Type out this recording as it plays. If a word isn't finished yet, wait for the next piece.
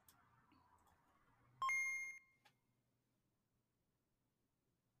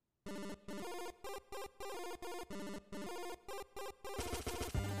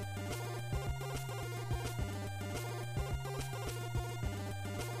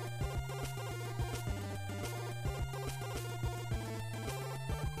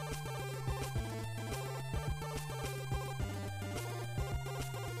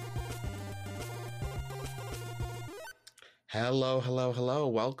Hello, hello, hello.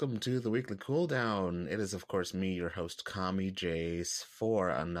 Welcome to the weekly cooldown. It is, of course, me, your host, Kami Jace, for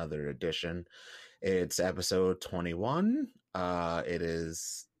another edition. It's episode 21. It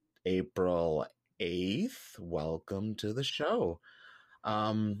is April 8th. Welcome to the show.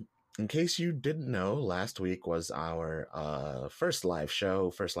 In case you didn't know, last week was our first live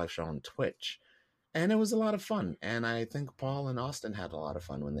show on Twitch. And it was a lot of fun. And I think Paul and Austin had a lot of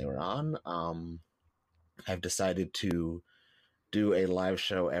fun when they were on. I've decided to do a live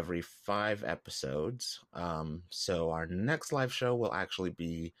show every 5 episodes. So our next live show will actually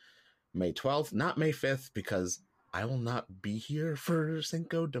be May 12th, not May 5th, because I will not be here for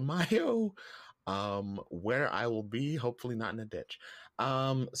Cinco de Mayo, where I will be, hopefully not in a ditch.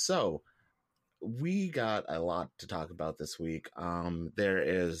 So we got a lot to talk about this week. There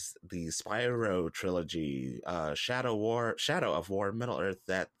is the Spyro trilogy, Shadow of War, Middle Earth.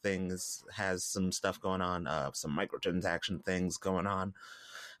 That has some stuff going on, some microtransaction things going on.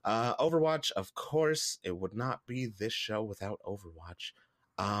 Overwatch, of course, it would not be this show without Overwatch.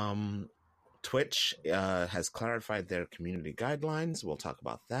 Twitch has clarified their community guidelines. We'll talk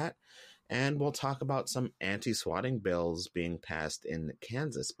about that. And we'll talk about some anti-swatting bills being passed in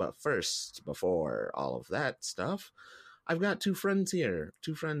Kansas. But first, before all of that stuff, I've got 2 friends here.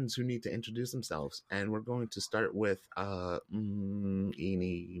 2 friends who need to introduce themselves. And we're going to start with, Eeny,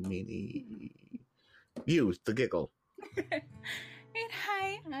 Meeny, you, the giggle.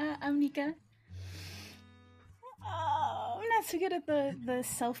 Hi, I'm Nika. Oh, I'm not so good at the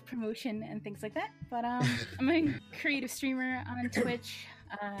self-promotion and things like that, but I'm a creative streamer on Twitch.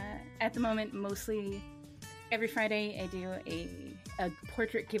 At the moment, mostly every Friday I do a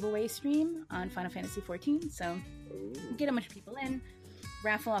portrait giveaway stream on Final Fantasy XIV, so get a bunch of people in,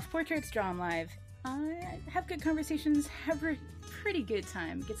 raffle off portraits, draw them live, have good conversations, have a pretty good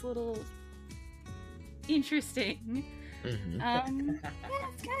time. It gets a little interesting. Mm-hmm. Yeah,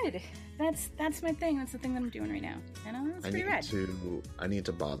 it's good. That's my thing. That's the thing that I'm doing right now. And it's pretty rad. I need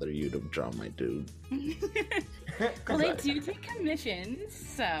to bother you to draw my dude. Well, I do take commissions,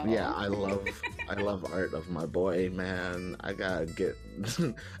 so yeah, I love art of my boy, man. I gotta get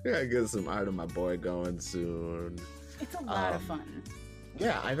some art of my boy going soon. It's a lot of fun.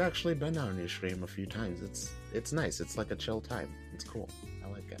 Yeah, I've actually been on your stream a few times. It's nice. It's like a chill time. It's cool. I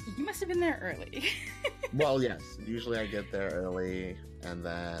like it. You must have been there early. Well, yes. Usually I get there early, and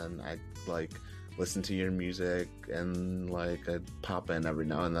then I listen to your music, and I pop in every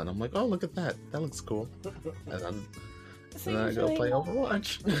now and then. I'm like, oh, look at that. That looks cool. And then I go play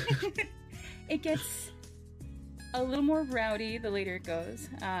Overwatch. It gets a little more rowdy the later it goes.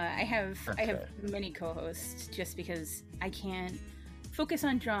 I have many co-hosts just because I can't focus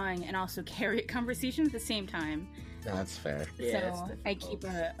on drawing and also carry a conversation at the same time. That's fair. Yeah, so I keep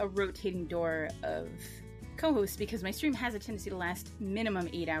a rotating door of co-hosts because my stream has a tendency to last minimum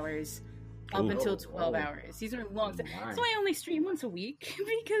 8 hours up until 12 hours. These are long. So I only stream once a week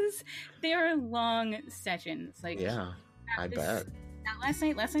because they are long sessions. Yeah, I bet. Not last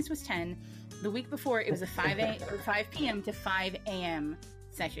night's was 10. The week before, it was a 5 p.m. to 5 a.m.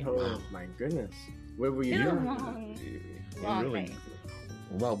 session. Oh my goodness! Where were you? Long night.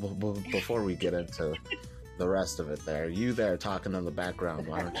 Well, before we get into the rest of it, you there talking in the background.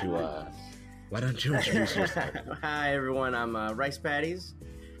 Why don't you introduce yourself? Hi everyone, I'm Rice Patties.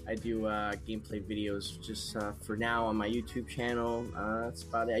 I do gameplay videos just for now on my YouTube channel. That's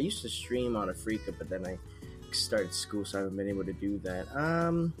about it. I used to stream on Africa, but then I started school, so I haven't been able to do that.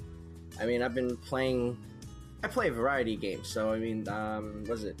 I've been playing. I play a variety of games, so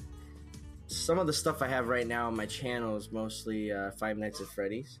some of the stuff I have right now on my channel is mostly Five Nights at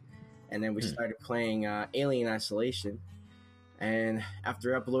Freddy's. And then we started playing Alien Isolation. And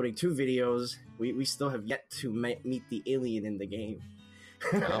after uploading 2 videos, we still have yet to meet the alien in the game.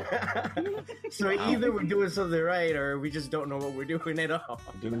 So either we're doing something right or we just don't know what we're doing at all.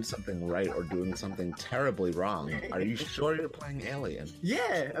 Doing something right or doing something terribly wrong. Are you sure you're playing Alien?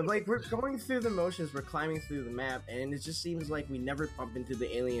 Yeah, we're going through the motions, we're climbing through the map, and it just seems like we never bump into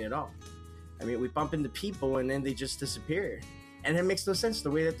the alien at all. We bump into people and then they just disappear. And it makes no sense the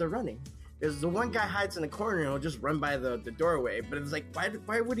way that they're running. Because the one guy hides in the corner and he'll just run by the doorway. But it's like,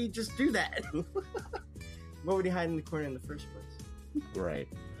 why would he just do that? Why would he hide in the corner in the first place? Right.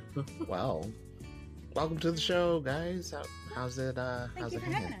 Well, welcome to the show, guys. How's it? Thank you for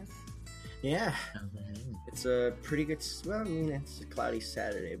having us. Yeah. It's a pretty good... Well, it's a cloudy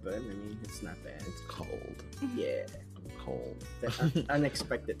Saturday, but it's not bad. It's cold. Yeah. Cold. The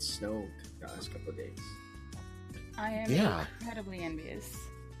unexpected snow the last couple of days. I am incredibly envious.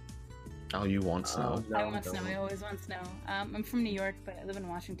 Oh, you want snow? I want snow. I always want snow. I'm from New York, but I live in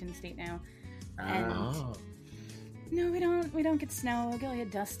Washington State now. And No, we don't. We don't get snow. We get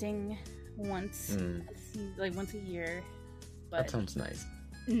dusting once, once a year. But That sounds nice.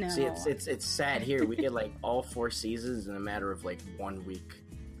 no, See, it's sad here. We get like all 4 seasons in a matter of like 1 week.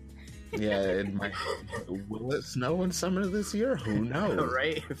 Yeah, it might. Will it snow in summer this year? Who knows?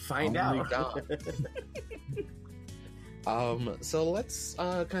 Right? Find Only out. God. So let's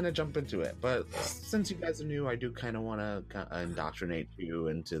kind of jump into it. But since you guys are new, I do kind of want to indoctrinate you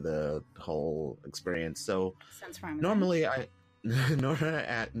into the whole experience. So sounds fine. normally I ask,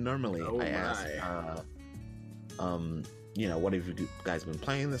 what have you guys been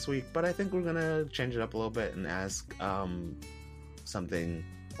playing this week? But I think we're gonna change it up a little bit and ask something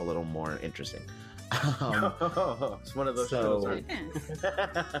a little more interesting. It's one of those shows.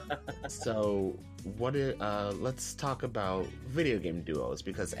 So let's talk about video game duos,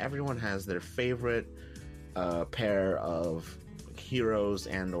 because everyone has their favorite pair of heroes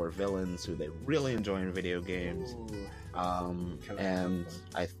and or villains who they really enjoy in video games. And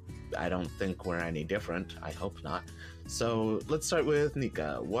I don't think we're any different. I hope not. So let's start with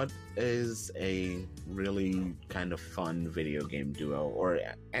Nika. What is a really kind of fun video game duo, or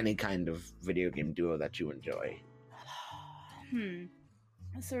any kind of video game duo that you enjoy?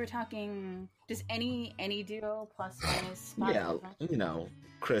 So we're talking just any duo plus minus. Spyro. Yeah,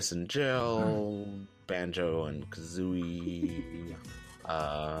 Chris and Jill, Banjo and Kazooie,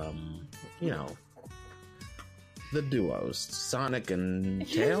 the duos, Sonic and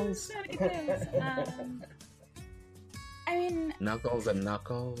Tails. Sonic and Tails. I mean, Knuckles and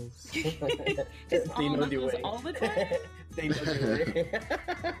Knuckles. just all Knuckles all the time. They know the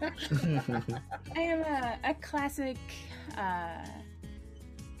way. I am a classic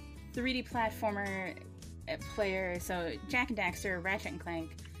 3D platformer player, so Jack and Daxter, Ratchet and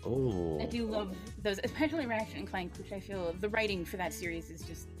Clank. Oh, I do love those, especially Ratchet and Clank, which I feel the writing for that series is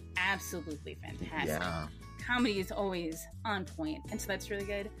just absolutely fantastic. Yeah. Comedy is always on point, and so that's really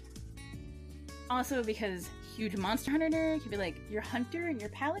good. Also, because huge Monster Hunter nerd, could be like your Hunter and your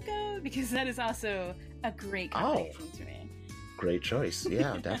Palico, because that is also a great combination to me. Great choice.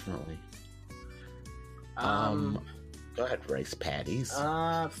 Yeah, definitely. Go ahead, Rice Patties.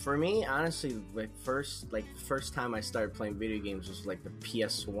 For me, honestly, first time I started playing video games was like the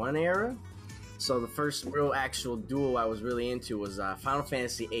PS1 era. So the first real actual duo I was really into was Final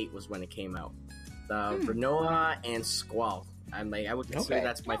Fantasy VIII was when it came out. Renoa and Squall. I would consider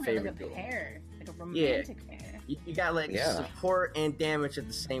that's my favorite duo. Like a romantic pair. You got support and damage at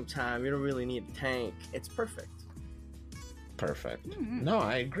the same time. You don't really need a tank. It's perfect. Perfect. Mm-hmm. No,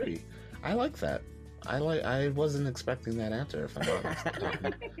 I agree. I like that. I wasn't expecting that answer, if I'm honest.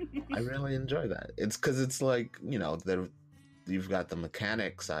 I really enjoy that. It's because it's like, you've got the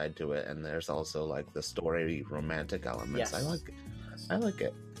mechanic side to it, and there's also like the story romantic elements. Yes. I like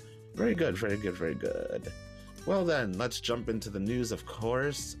it. Very good, very good, very good. Well then, let's jump into the news, of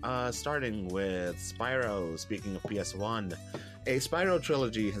course, starting with Spyro. Speaking of PS1, a Spyro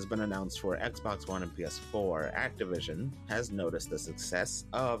trilogy has been announced for Xbox One and PS4. Activision has noticed the success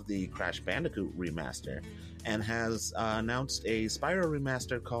of the Crash Bandicoot remaster and has announced a Spyro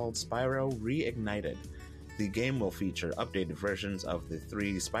remaster called Spyro Reignited. The game will feature updated versions of the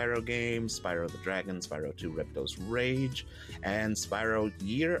 3 Spyro games, Spyro the Dragon, Spyro 2 Ripto's Rage, and Spyro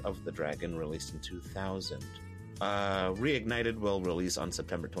Year of the Dragon, released in 2000. Reignited will release on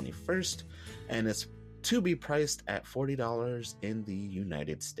September 21st, and it's to be priced at $40 in the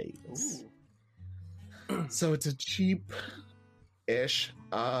United States. So it's a cheap-ish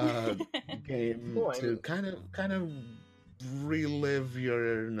game to kind of relive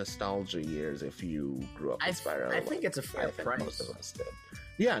your nostalgia years if you grew up with Spyro. I think it's a fair price. Most of us did.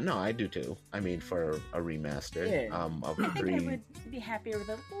 Yeah, no, I do too. I mean, for a remaster of the 3. I think I would be happier with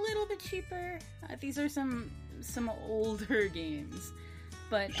a little bit cheaper. These are some older games,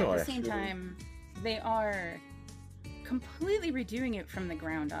 but at the same time, they are completely redoing it from the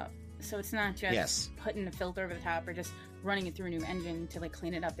ground up. So it's not just putting a filter over the top or just running it through a new engine to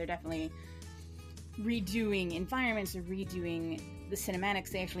clean it up. They're definitely redoing environments or redoing the cinematics.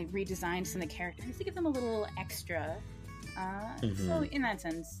 They actually redesigned some of the characters to give them a little extra. So in that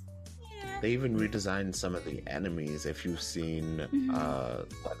sense, they even redesigned some of the enemies. If you've seen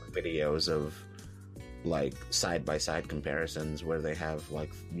videos of side-by-side comparisons where they have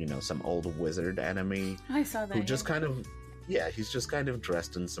some old wizard enemy, I saw that, who just he's just kind of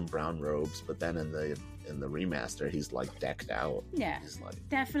dressed in some brown robes, but then in the remaster he's decked out. He's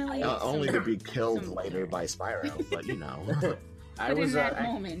definitely only to be killed later by Spyro, but but in that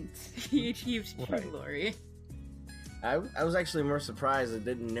moment he achieved true glory. I was actually more surprised. I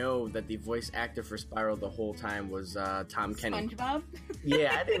didn't know that the voice actor for Spyro the whole time was Tom Kenny. SpongeBob?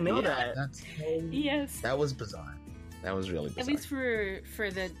 Yeah, I didn't know that. Yes. That was bizarre. That was really bizarre. At least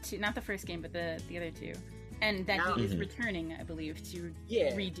for the two, not the first game, but the other two. And that he is returning, I believe, to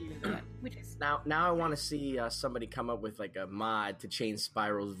redo that. Which is now I want to see somebody come up with like a mod to change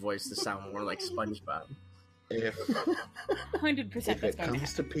Spyro's voice to sound more like SpongeBob. If 100%, if it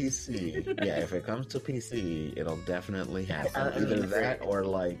comes to PC, if it comes to PC, it'll definitely happen. Either that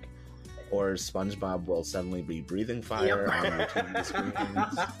or SpongeBob will suddenly be breathing fire on your TV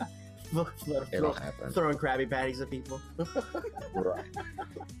screens. It'll happen. Throwing Krabby Patties at people. Right.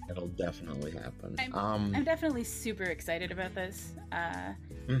 It'll definitely happen. I'm definitely super excited about this. I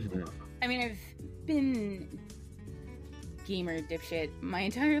mean, I've been gamer dipshit my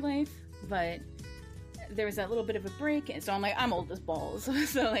entire life, but there was that little bit of a break, and so I'm like, I'm old as balls.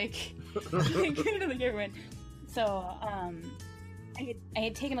 So like, like everyone. So I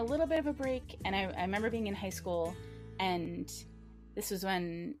had taken a little bit of a break, and I remember being in high school, and this was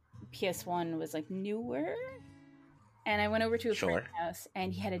when PS1 was like newer, and I went over to a friend's house,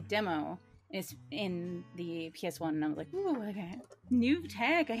 and he had a demo. It's in the PS1, and I was like, "Ooh, okay, new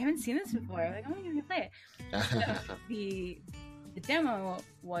tech! I haven't seen this before. Like, I'm gonna play it." So the demo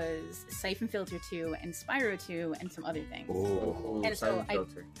was Siphon Filter 2 and Spyro 2 and some other things. Ooh, and so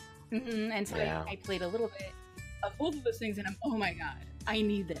yeah. I played a little bit of both of those things, and I'm, oh my god, I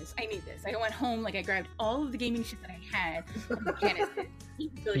need this. I went home, like, I grabbed all of the gaming shit that I had, Genesis,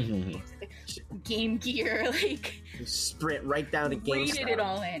 Game Gear, like, you sprint right down to GameStop. Rated it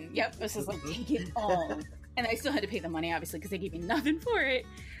all in. Yep, this is like, take it all. And I still had to pay the money, obviously, because they gave me nothing for it.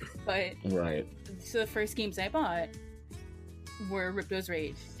 But right. So the first games I bought were Ripto's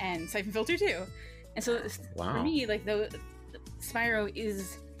Rage and Siphon Filter 2. And so for me, like, the Spyro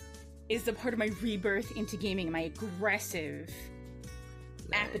is the part of my rebirth into gaming, my aggressive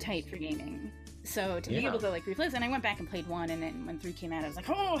appetite for gaming. So to be able to like replace, and I went back and played 1, and then when 3 came out, I was like,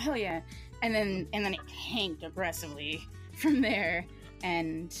 oh hell yeah! And then it tanked aggressively from there.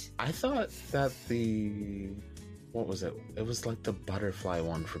 And I thought that what was it? It was like the butterfly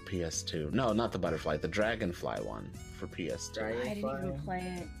one for PS2. No, not the butterfly, the dragonfly one for PS2. I didn't even play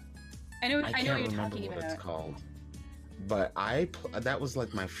it. I know what you're talking about. It's called. But that was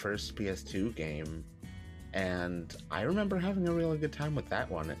like my first PS2 game, and I remember having a really good time with that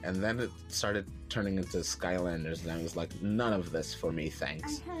one. And then it started turning into Skylanders, and I was like, none of this for me,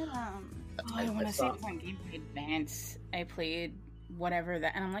 thanks. I had I want to say it was on Game Boy Advance. I played whatever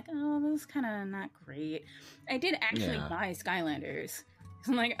that, and I'm like, oh, this is kind of not great. I did actually buy Skylanders.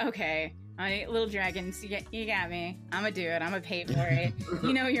 So I'm like, okay, little dragons, you got me. I'm gonna do it. I'm gonna pay for it.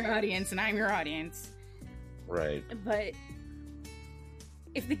 You know your audience, and I'm your audience. Right. But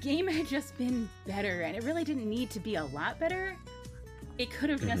if the game had just been better, and it really didn't need to be a lot better, it could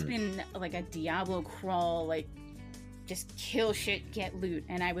have just been like a Diablo crawl, like just kill shit, get loot,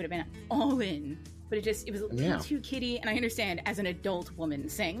 and I would have been all in. But it was a little too kiddie, and I understand as an adult woman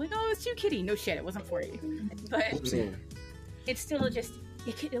saying like, oh, it's too kiddie. No shit, it wasn't for you. But it's still just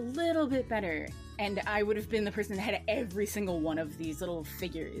a little bit better. And I would have been the person that had every single one of these little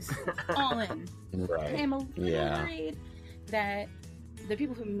figures all in. Right. And I'm a little worried that the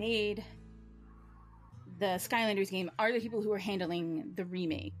people who made the Skylanders game are the people who are handling the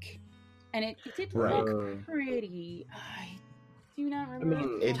remake. And it did look pretty. I do not remember.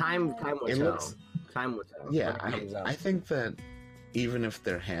 I mean, time will tell. Time will tell. Yeah, I think that even if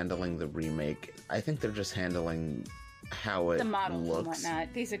they're handling the remake, I think they're just handling how it the models looks. And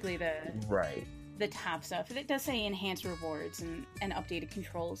whatnot. Basically right. The top stuff. It does say enhanced rewards and updated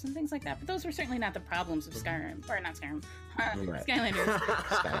controls and things like that, but those were certainly not the problems of Skyrim, or not Skyrim, right. Skylanders.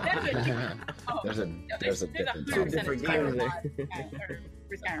 There's a different game there.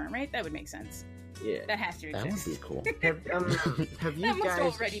 For Skyrim, right? That would make sense. Yeah, that has to exist. That would be cool. Have you that guys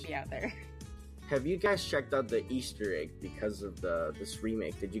must already be out there? Have you guys checked out the Easter egg because of this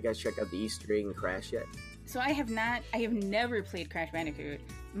remake? Did you guys check out the Easter egg in Crash yet? So I have not. I have never played Crash Bandicoot.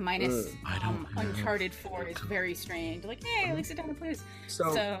 Minus Uncharted 4 is very strange. Like, hey, like sit down and play this.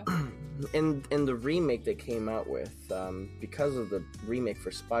 So in the remake they came out with, because of the remake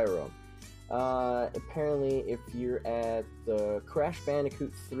for Spyro, apparently if you're at the Crash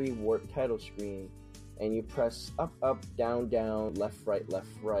Bandicoot 3 warp title screen and you press up, up, down, down, left, right,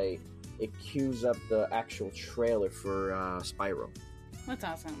 it queues up the actual trailer for Spyro. That's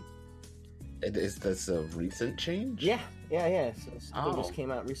awesome. Is this a recent change? Yeah. So it just came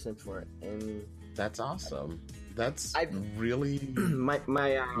out recent for it, and that's awesome. Really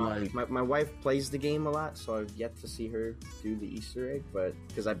my wife plays the game a lot, so I've yet to see her do the Easter egg, but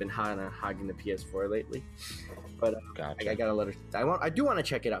because I've been hogging the PS4 lately. But gotcha. I gotta let her. I do want to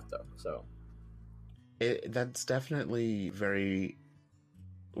check it out though. So that's definitely very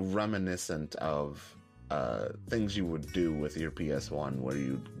reminiscent of things you would do with your PS1, where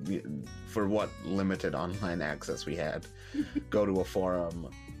you, for what limited online access we had, go to a forum,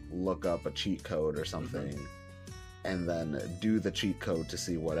 look up a cheat code or something, and then do the cheat code to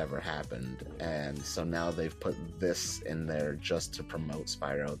see whatever happened. And so now they've put this in there just to promote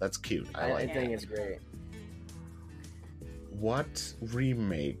Spyro. That's cute. I think it's great. What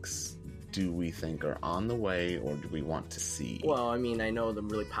remakes do we think are on the way, or do we want to see? Well, I mean, I know the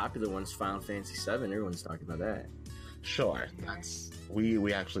really popular one's Final Fantasy VII. Everyone's talking about that. Sure.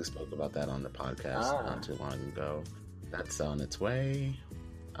 We actually spoke about that on the podcast not too long ago. That's on its way.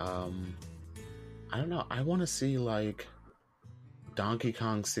 I don't know. I want to see like Donkey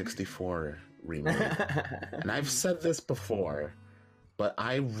Kong 64 remake. And I've said this before, but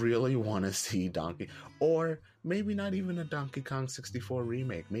I really want to see Donkey, or maybe not even a Donkey Kong 64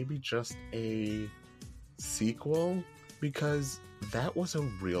 remake, maybe just a sequel, because that was a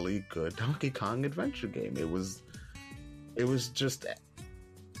really good Donkey Kong adventure game. It was just,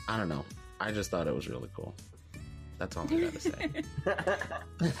 I don't know. I just thought it was really cool. That's all I gotta say.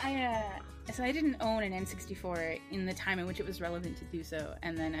 So I didn't own an N64 in the time in which it was relevant to do so,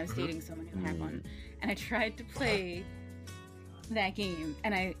 and then I was dating someone who had one, and I tried to play that game,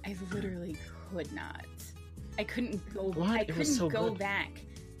 and I literally could not. I couldn't go. What? I couldn't go back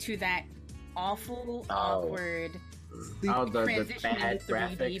to that awful, awkward The transition bad into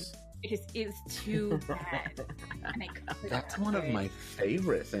 3D. graphics. It was too bad. And That's one of my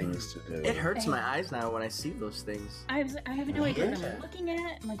favorite things to do. It hurts my eyes now when I see those things. I have no idea what I'm looking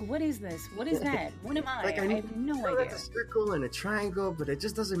at. I'm like, what is this? What is that? What am I? Like, I have no idea. Like a circle and a triangle, but it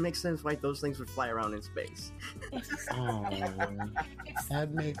just doesn't make sense why those things would fly around in space. Oh, that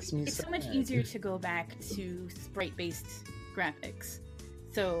makes me It's sad. so much easier to go back to sprite-based graphics.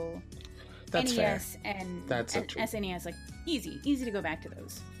 So That's NES fair. and That's and true. SNES, like easy to go back to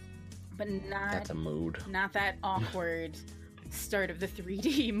those. But That's a mood. not that awkward start of the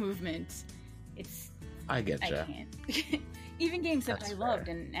 3D movement. I get I ya. can't. Even games that That's I loved,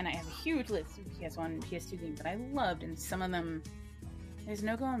 and I have a huge list of PS1 and PS2 games that I loved, and some of them, there's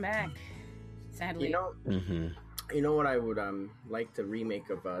no going back, sadly. You know what I would like the remake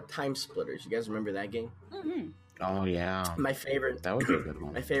of Time Splitters. You guys remember that game? Mm-hmm. Oh yeah, My favorite. that would be a good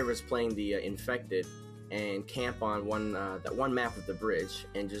one. My favorite is playing the Infected and camp on that one map with the bridge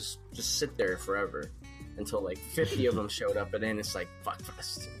and just sit there forever until like 50 of them showed up, and then it's like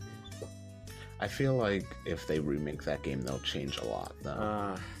fuckfest. I feel like if they remake that game, they'll change a lot,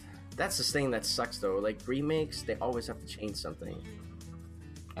 though. That's the thing that sucks though. Like remakes, they always have to change something.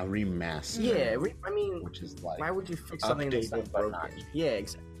 A remaster. Yeah, I mean, which is like why would you fix something that's not updated but not broken? Yeah,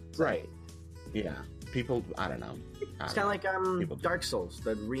 exactly. right. Yeah, people. I don't know. It's kind of like People do. Dark Souls,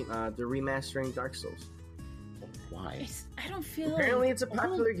 the remastering Dark Souls. Why? I don't feel Apparently, like it's a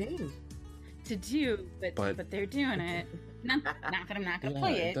popular game. to do, but they're doing it. Not that I'm not going to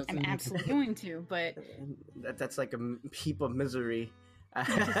play it. I'm absolutely going to, but That's like a heap of misery.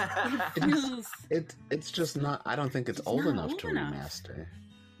 it feels. It's just not. I don't think it's old not enough old to enough. remaster.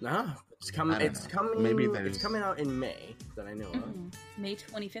 No, it's coming. I don't It's know. coming. Maybe It's there's- coming out in May that I know of. May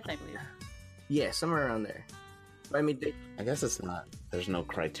 25th, I believe. Yeah, somewhere around there. But, I mean, I guess it's not. There's no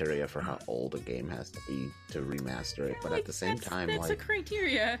criteria for how old a game has to be to remaster it, but at the same time, that's a like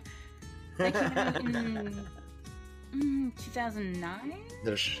criteria. That came out in 2009.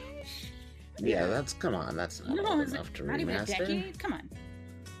 there's. Yeah, that's come on. That's not old enough to not even a remaster. decade. Come on.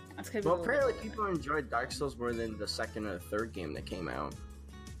 That's good. well, apparently people enjoyed Dark Souls more than the second or third game that came out.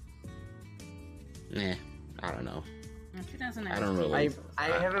 I don't know. 2009. I don't really. I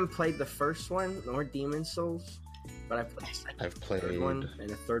haven't played the first one nor Demon Souls, but I've played I've the third played. one, and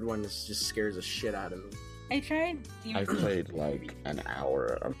the third one just scares the shit out of me. I tried. I've played like an hour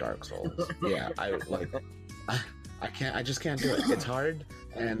of Dark Souls. Yeah, I like. I can't. I just can't do it. It's hard,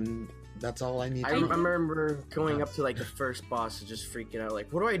 and that's all I need. I to do. remember going up to like the first boss and just freaking out,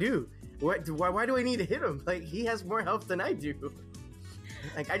 like, what do I do? Why do I need to hit him? Like, he has more health than I do.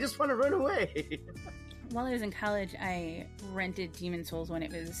 Like, I just want to run away. While I was in college, I rented Demon Souls when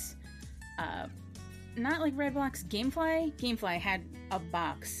it was not like Redbox. GameFly. GameFly had a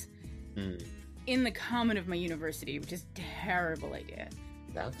box in the common of my university, which is a terrible idea.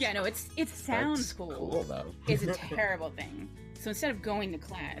 Yeah, no, it sounds cool. Though. It's a terrible thing. So instead of going to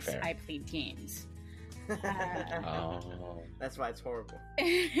class, Fair. I played games. Oh. That's why it's horrible.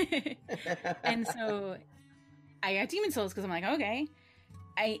 And so I got Demon Souls because I'm like, okay.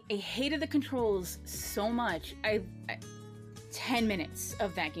 I hated the controls so much. I 10 minutes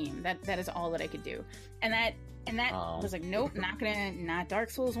of that game. That is all that I could do. And that was like, nope, not Dark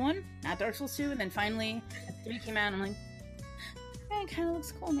Souls 1, not Dark Souls 2, and then finally 3 came out and I'm like, it kind of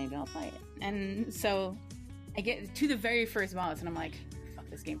looks cool. Maybe I'll play it. And so I get to the very first boss, and I'm like, fuck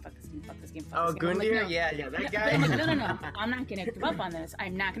this game, fuck this game, fuck this game, fuck this game. Gundyr? Like, no. Yeah, that guy. I'm like, no. I'm not going to give up on this.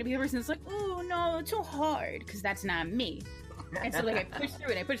 I'm not going to be the person that's like, oh, no, it's too hard, because that's not me. And so, like, I pushed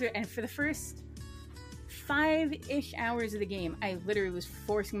through it, and for the first 5-ish hours of the game, I literally was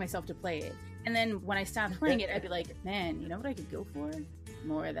forcing myself to play it. And then when I stopped playing it, I'd be like, man, you know what I could go for?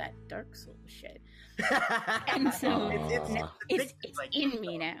 More of that Dark Souls shit. And so it's in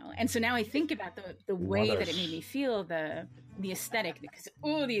me now. And so now I think about the way that it made me feel, the aesthetic, because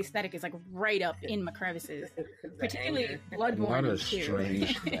the aesthetic is like right up in my crevices, particularly Bloodborne. What a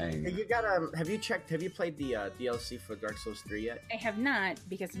strange thing. You gotta have you played the DLC for Dark Souls 3 yet? I have not,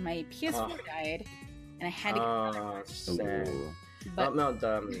 because my PS4 died and I had to get sad. But no,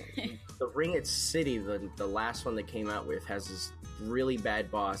 the Ring It City, the last one that came out with, has this really bad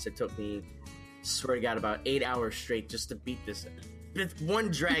boss. It took me, swear to God, about 8 hours straight just to beat this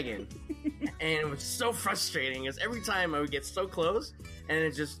one dragon. And it was so frustrating, because every time I would get so close, and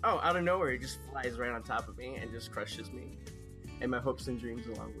it just, out of nowhere, it just flies right on top of me and just crushes me. And my hopes and dreams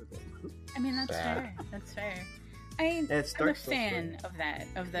along with it. I mean, that's fair. That's fair. I'm a fan of that,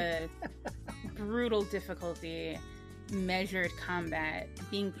 of the brutal difficulty, measured combat,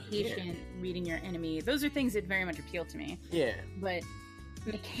 being patient, reading your enemy. Those are things that very much appeal to me. Yeah. But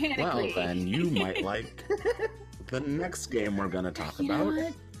mechanically... Well, then you might like the next game we're going to talk about.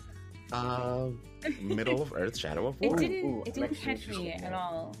 Middle of Earth, Shadow of War. It didn't catch me at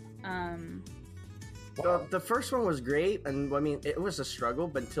all. The first one was great, and I mean, it was a struggle,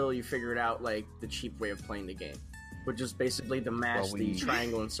 but until you figured out, like, the cheap way of playing the game, which is basically to mash the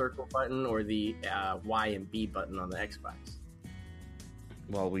triangle and circle button or the Y and B button on the Xbox.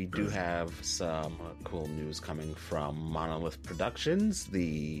 Well, we do have some cool news coming from Monolith Productions,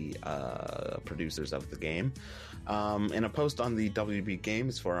 the producers of the game. In a post on the WB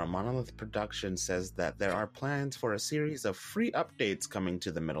Games Forum, Monolith Productions says that there are plans for a series of free updates coming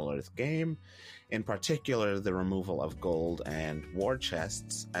to the Middle-earth game, in particular the removal of gold and war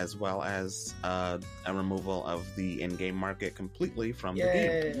chests, as well as a removal of the in-game market completely from the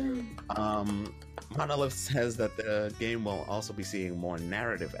game. Monolith says that the game will also be seeing more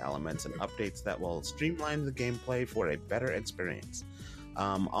narrative elements and updates that will streamline the gameplay for a better experience.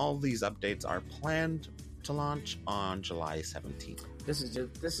 All these updates are planned to launch on July 17th. This is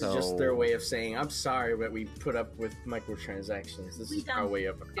just their way of saying, I'm sorry that we put up with microtransactions. This is our way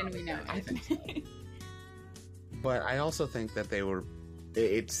of... And we know. I think so. But I also think that they were...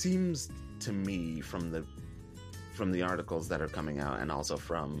 It seems to me from the articles that are coming out, and also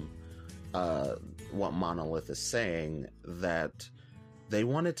from what Monolith is saying, that they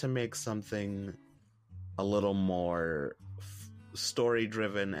wanted to make something a little more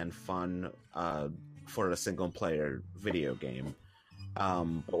story-driven and fun for a single-player video game.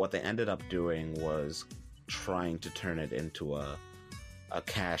 But what they ended up doing was trying to turn it into a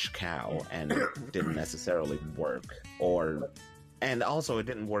cash cow, and it didn't necessarily work. And also it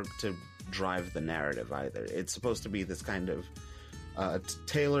didn't work to drive the narrative either. It's supposed to be this kind of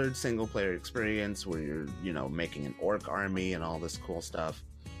tailored single-player experience where you're, making an orc army and all this cool stuff,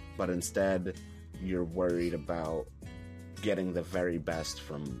 but instead you're worried about getting the very best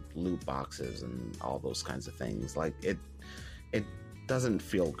from loot boxes and all those kinds of things. Like, it doesn't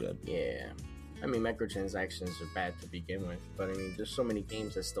feel good. Yeah. I mean, microtransactions are bad to begin with, but I mean, there's so many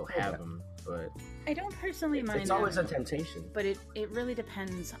games that still have them, but... I don't personally mind. It's always a temptation. But it really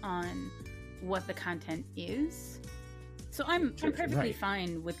depends on what the content is. So I'm perfectly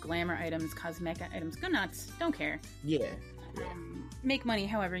fine with glamour items, cosmetic items, go nuts, don't care. Yeah. Make money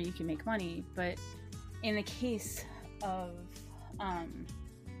however you can make money, but in the case of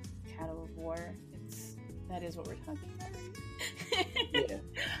Shadow of War, that is what we're talking about. Yeah.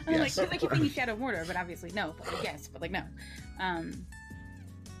 I'm like, I keep thinking Shadow of Mordor, but obviously no. But yes, but like no.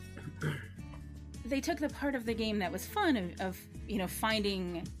 They took the part of the game that was fun of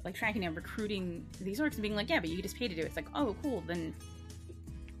finding, like, tracking and recruiting these orcs and being like, yeah, but you just pay to do it. It's like, oh, cool. Then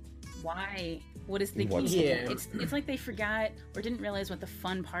why? What is the game? Yeah. It's like they forgot or didn't realize what the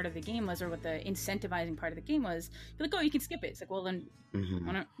fun part of the game was, or what the incentivizing part of the game was. You're like, oh, you can skip it. It's like, well, then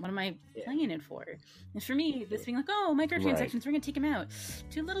what am I playing it for? And for me, this being like, oh, microtransactions, we're gonna take them out.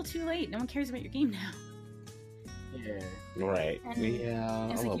 Too little, too late. No one cares about your game now. Yeah. Right.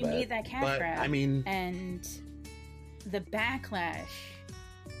 And it's like you need that cash grab. I mean, and the backlash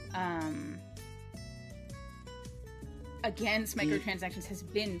against microtransactions has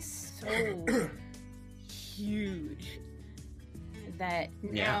been so huge that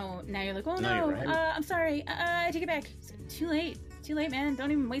now you're like, oh no, right. I'm sorry, I take it back. It's too late. too late, man.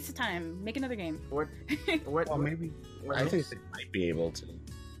 Don't even waste the time. Make another game. What? Well, maybe. I think else? they might be able to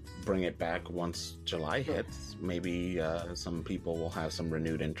bring it back once July hits. Maybe some people will have some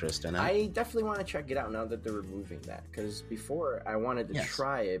renewed interest in it. I definitely want to check it out now that they're removing that. Because before I wanted to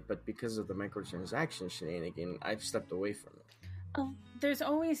try it, but because of the microtransaction shenanigan, I've stepped away from it. Oh, there's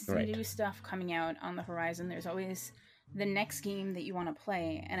always new stuff coming out on the horizon. There's always the next game that you want to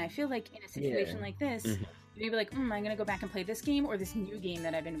play. And I feel like in a situation like this, you'd be like, I'm going to go back and play this game or this new game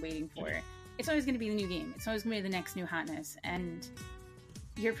that I've been waiting for. It's always going to be the new game. It's always going to be the next new hotness. And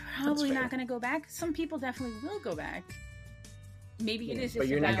you're probably not going to go back. Some people definitely will go back. Maybe it is. But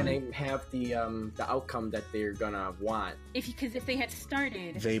you're not going to have the outcome that they're going to want. Because if they had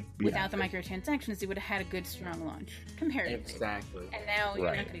started without the microtransactions, they would have had a good, strong launch comparatively. Exactly. And now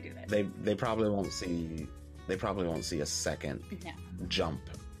you're not going to do that. They probably won't see. They probably won't see a second jump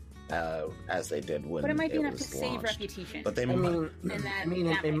as they did when. But it might be enough was to save launched. reputation. But they I mean,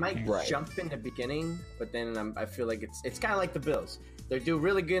 it might Right. jump in the beginning, but then I feel like it's kind of like the Bills. They do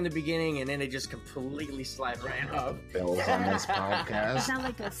really good in the beginning, and then they just completely slide right up. Bills on this podcast. Is that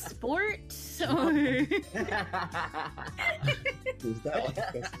like a sport? Is that like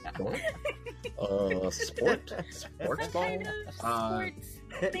a sport? Sport? Sports Some ball? kind of sports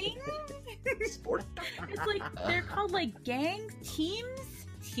thing? Sport? It's like, they're called like gangs? Teams?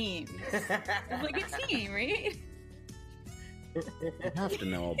 It's like a team, right? You have to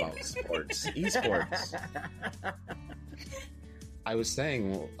know about sports. Esports. I was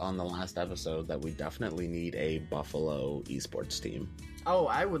saying on the last episode that we definitely need a Buffalo esports team. Oh,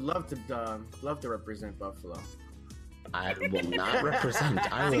 I would love to represent Buffalo. I will not represent.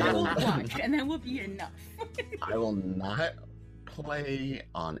 I will will watch, and that will be enough. I will not play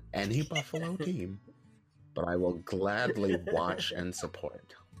on any Buffalo team, but I will gladly watch and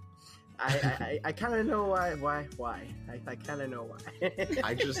support. I kind of know why. I kind of know why.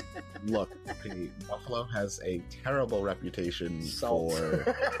 I just look. Okay, Buffalo has a terrible reputation for.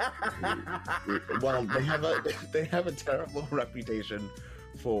 Well, they have a terrible reputation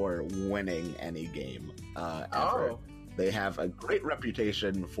for winning any game ever. They have a great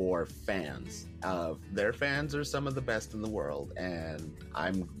reputation for fans. Their fans are some of the best in the world, and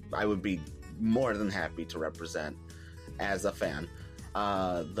I would be more than happy to represent as a fan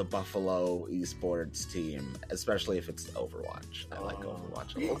the Buffalo esports team, especially if it's Overwatch. I like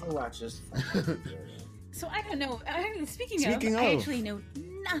Overwatch a lot. Overwatch is fun. So I don't know. Speaking of, I actually know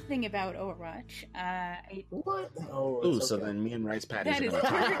nothing about Overwatch. What? Oh, ooh, so then me and Rice Patties that are is going to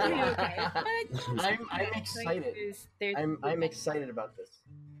talk perfectly about okay. But I'm excited. I'm excited about this.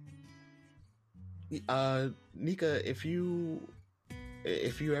 Nika, if you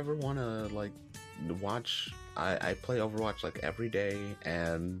ever want to like watch, I play Overwatch like every day,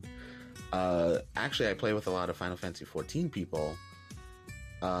 and actually I play with a lot of Final Fantasy 14 people.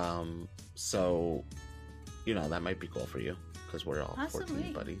 So that might be cool for you because we're all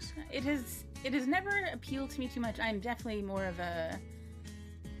 14 buddies. It has never appealed to me too much. I'm definitely more of a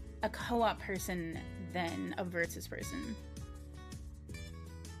co-op person than a versus person.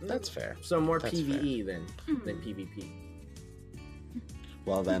 That's fair. So more That's PvE than PvP.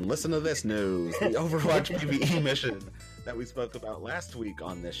 Well then, listen to this news. The Overwatch PvE mission that we spoke about last week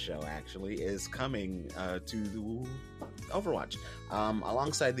on this show actually is coming to Overwatch.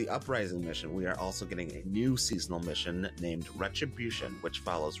 Alongside the Uprising mission, we are also getting a new seasonal mission named Retribution, which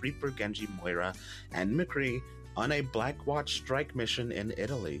follows Reaper, Genji, Moira, and McCree on a Black Watch strike mission in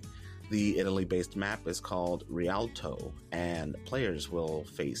Italy. The Italy-based map is called Rialto, and players will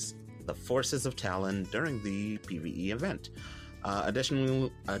face the forces of Talon during the PvE event.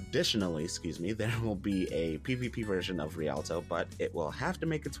 Additionally, there will be a PvP version of Rialto, but it will have to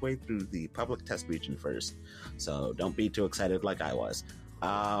make its way through the public test region first, so don't be too excited like I was.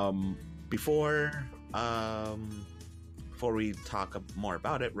 Before we talk more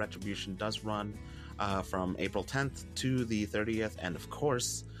about it, Retribution does run from April 10th to the 30th, and of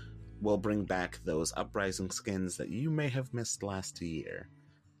course, we'll bring back those Uprising skins that you may have missed last year.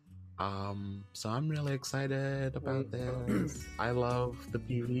 So I'm really excited about this. I love the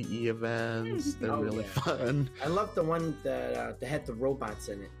PvE events. They're really fun. I love the one that had the robots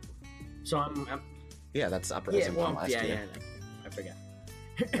in it. So I'm yeah, that's Uprising from last year. I forgot.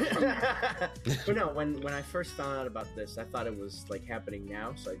 But no, when I first found out about this, I thought it was like happening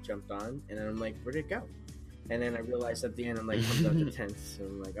now, so I jumped on, and then I'm like, where'd it go? And then I realized at the end, I'm like, comes out to 10th, so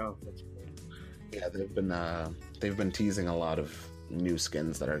I'm like, oh, that's cool. Yeah, they've been teasing a lot of new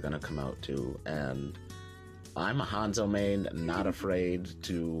skins that are going to come out too, and I'm a Hanzo main, not afraid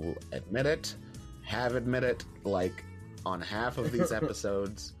to admit it, have admitted it, like on half of these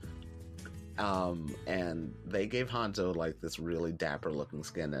episodes. And they gave Hanzo like this really dapper looking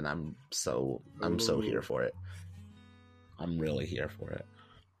skin, and I'm so here for it. I'm really here for it.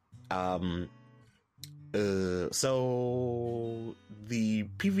 So the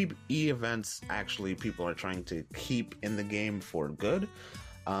PvE events, actually, people are trying to keep in the game for good.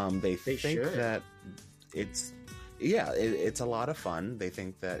 They think should. that it's a lot of fun. They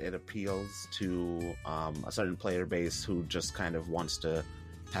think that it appeals to a certain player base who just kind of wants to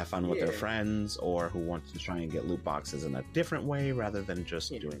have fun with their friends, or who wants to try and get loot boxes in a different way rather than just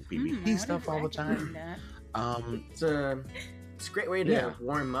doing PvP stuff all the time. It's a great way to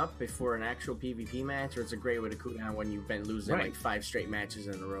warm up before an actual PvP match, or it's a great way to cool down when you've been losing like 5 straight matches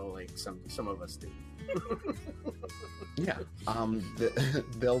in a row, like some of us do.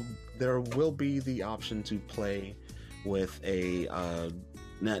 There will be the option to play with a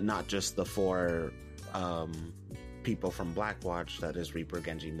not just the 4 people from Blackwatch, that is Reaper,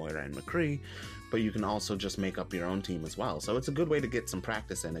 Genji, Moira, and McCree, but you can also just make up your own team as well. So it's a good way to get some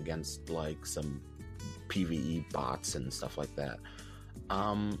practice in against like some PvE bots and stuff like that.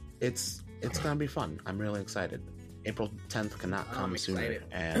 It's gonna be fun. I'm really excited. April 10th cannot come sooner,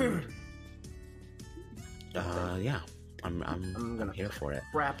 and I'm gonna here for it.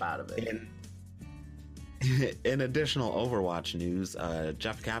 Crap out of it. In additional Overwatch news,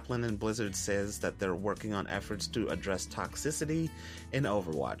 Jeff Kaplan in Blizzard says that they're working on efforts to address toxicity in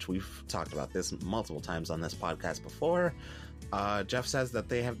Overwatch. We've talked about this multiple times on this podcast before. Jeff says that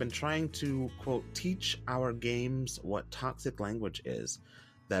they have been trying to, quote, teach our games what toxic language is.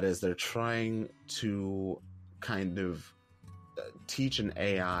 That is, they're trying to kind of teach an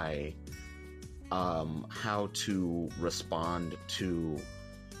AI how to respond to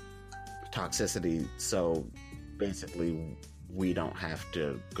toxicity, so basically we don't have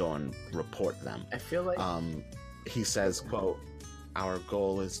to go and report them. I feel like he says, quote, our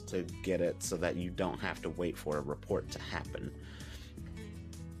goal is to get it so that you don't have to wait for a report to happen.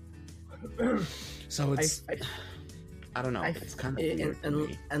 So it's I don't know, it's kind of weird to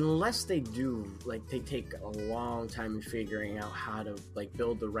me. Unless they do, like, they take a long time in figuring out how to like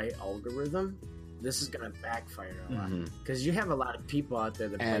build the right algorithm, this is gonna backfire a lot, because you have a lot of people out there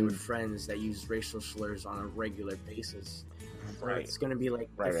that play with friends that use racial slurs on a regular basis. So it's gonna be like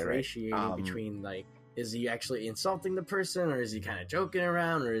differentiating between like, is he actually insulting the person, or is he kind of joking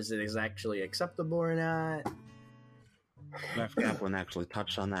around, or is it actually acceptable or not? Jeff Kaplan actually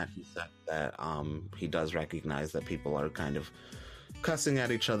touched on that. He said that he does recognize that people are kind of cussing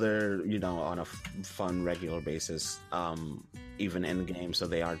at each other, you know, on a fun, regular basis, even in game. So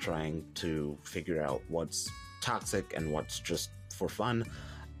they are trying to figure out what's toxic and what's just for fun.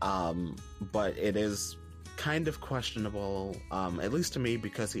 But it is kind of questionable, at least to me,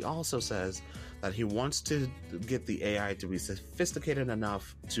 because he also says that he wants to get the AI to be sophisticated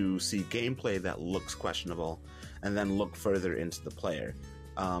enough to see gameplay that looks questionable and then look further into the player.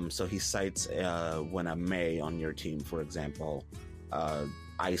 So he cites when a Mei on your team, for example,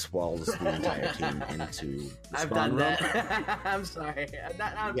 ice walls the entire team into the I've spawn done room. that. I'm sorry,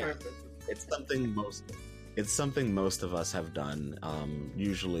 not on purpose. It's something most of us have done,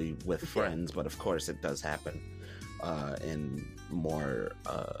 usually with friends, but of course it does happen in more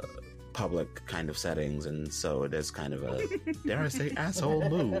public kind of settings, and so it is kind of a, dare I say, asshole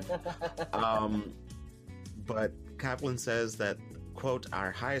move. But Kaplan says that, quote,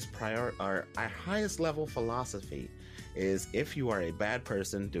 our highest level philosophy is, if you are a bad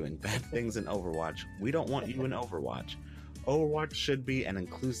person doing bad things in Overwatch, we don't want you in Overwatch. Overwatch should be an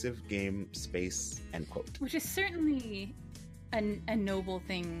inclusive game space, end quote. Which is certainly a noble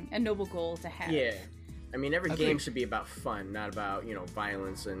thing, a noble goal to have. Yeah. I mean, every game should be about fun, not about, you know,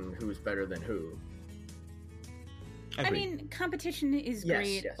 violence and who's better than who. I mean, competition is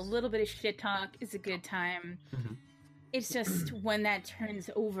great. Yes. A little bit of shit talk is a good time. Mm-hmm. It's just when that turns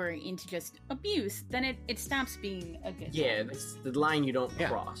over into just abuse, then it stops being a good time. Yeah, that's the line you don't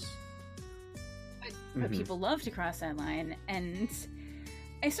cross. But people love to cross that line, and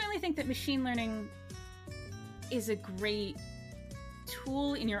I certainly think that machine learning is a great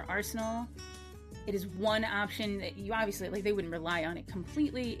tool in your arsenal. It is one option that you obviously, like, they wouldn't rely on it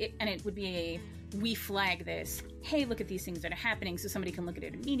completely, and it would be we flag this, hey, look at these things that are happening, so somebody can look at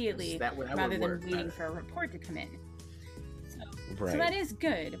it immediately, rather than waiting for a report to come in. So that is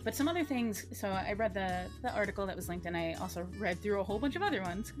good, but some other things, so I read the article that was linked, and I also read through a whole bunch of other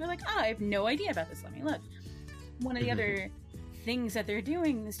ones. They're like, I have no idea about this, let me look. One of the other things that they're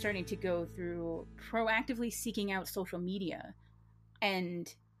doing is starting to go through proactively seeking out social media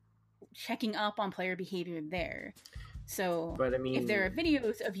and checking up on player behavior there. So but, I mean, if there are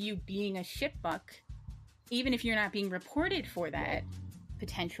videos of you being a shitbuck, even if you're not being reported for that,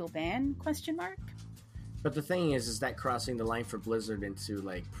 potential ban, question mark. But the thing is that crossing the line for Blizzard into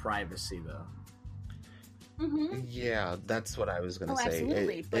like privacy though? Yeah, that's what I was going to say.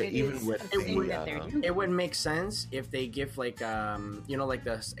 Absolutely, but even with it would make sense if they give like like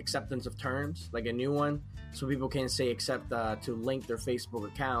the acceptance of terms, like a new one, so people can say accept to link their Facebook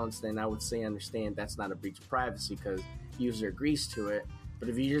accounts. Then I would say understand that's not a breach of privacy because user agrees to it. But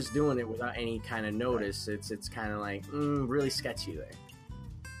if you're just doing it without any kind of notice, it's kind of like really sketchy there.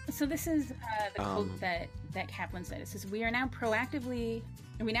 So this is the quote that Kaplan said. It says, we now proactively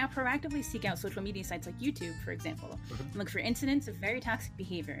seek out social media sites like YouTube, for example, and look for incidents of very toxic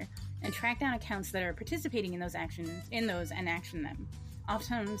behavior and track down accounts that are participating in those and action them,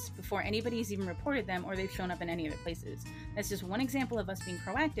 oftentimes before anybody's even reported them or they've shown up in any other places. That's just one example of us being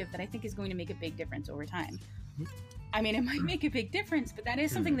proactive that I think is going to make a big difference over time. I mean, it might make a big difference, but that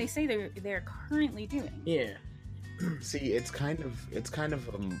is something they say they're currently doing. Yeah. See, it's kind of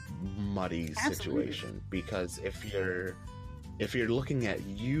a muddy situation because if you're looking at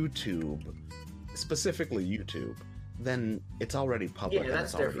YouTube, specifically YouTube, then it's already public and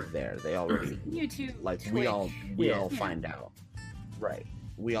it's already there. They already YouTube, like Twitch. we all find out, right?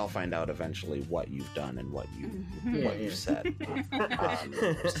 We all find out eventually what you've done and what you've said.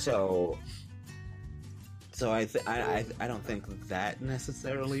 So I don't think that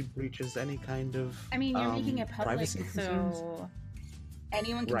necessarily breaches any kind of. I mean, you're making it public, so concerns.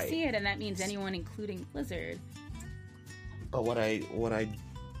 Anyone can see it, and that means anyone, including Blizzard. But what I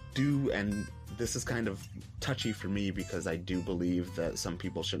do, and this is kind of touchy for me because I do believe that some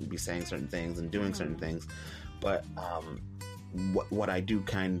people shouldn't be saying certain things and doing certain things. But what I do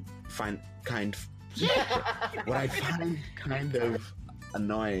find kind of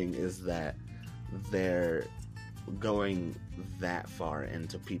annoying is that they're going that far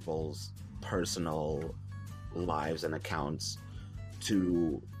into people's personal lives and accounts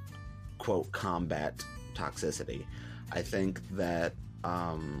to quote combat toxicity. I think that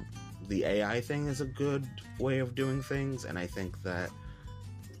the AI thing is a good way of doing things, and I think that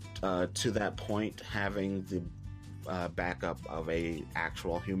to that point, having the backup of a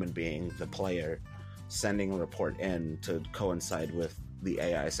actual human being, the player, sending a report in to coincide with the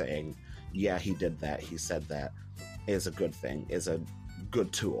AI saying, yeah, he did that, he said that, is a good thing, is a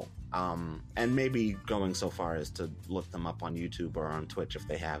good tool. And maybe going so far as to look them up on YouTube or on Twitch if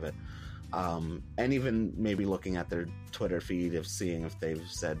they have it. And even maybe looking at their Twitter feed, seeing if they've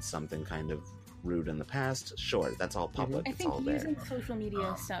said something kind of rude in the past. Sure, that's all public. I think using social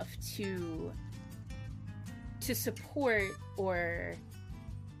media stuff to support or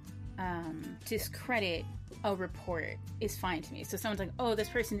discredit a report is fine to me. So someone's like, oh, this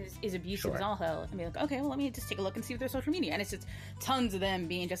person is abusive as all hell, and be like, okay, well, let me just take a look and see what their social media, and it's just tons of them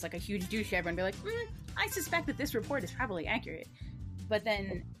being just like a huge douche ever and be like, I suspect that this report is probably accurate. But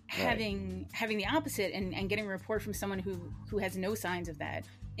then having the opposite and getting a report from someone who has no signs of that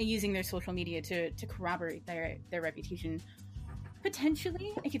and using their social media to corroborate their reputation,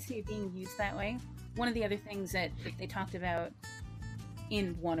 potentially I could see it being used that way. One of the other things that they talked about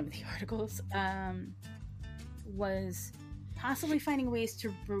in one of the articles was possibly finding ways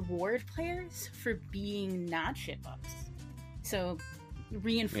to reward players for being not shitbugs. So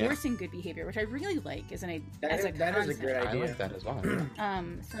reinforcing good behavior, which I really like as a concept. That is a great idea. I like that as well.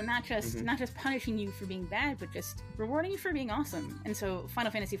 So not just punishing you for being bad, but just rewarding you for being awesome. And so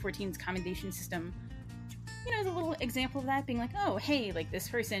Final Fantasy XIV's commendation system, is a little example of that, being like, oh, hey, like this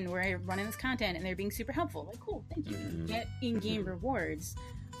person, we're running this content and they're being super helpful. Like, cool, thank you. Get in-game rewards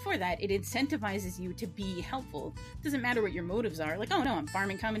for that. It incentivizes you to be helpful. It doesn't matter what your motives are. Like, oh no, I'm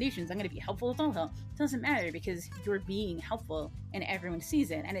farming commendations, I'm going to be helpful as all hell. It doesn't matter because you're being helpful and everyone sees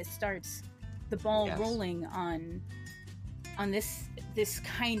it, and it starts the ball rolling on this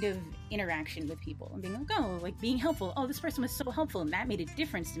kind of interaction with people and being like, oh, like being helpful. Oh, this person was so helpful and that made a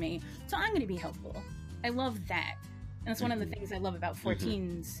difference to me, so I'm going to be helpful. I love that. And that's one of the things I love about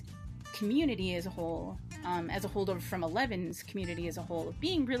 14's community as a whole over from 11's community as a whole,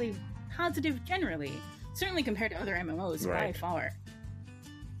 being really positive generally, certainly compared to other MMOs by far.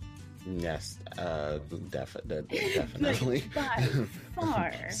 Yes, definitely. By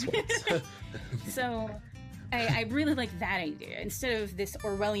far. So I really like that idea. Instead of this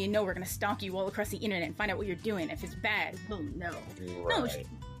Orwellian, no, we're going to stalk you all across the internet and find out what you're doing. If it's bad, we'll know. No,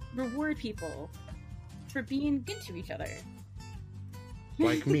 reward people for being good to each other.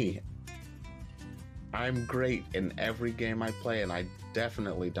 Like me. I'm great in every game I play, and I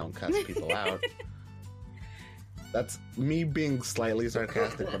definitely don't cuss people out. That's me being slightly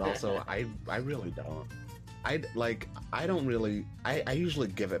sarcastic, but also I really don't. I usually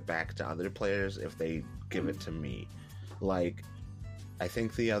give it back to other players if they give it to me. Like, I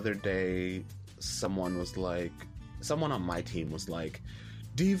think the other day someone on my team was like,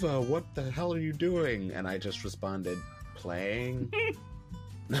 Diva, what the hell are you doing? And I just responded, playing.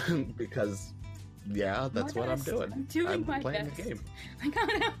 Because, yeah, that's what I'm doing. I'm my playing best. the game. I got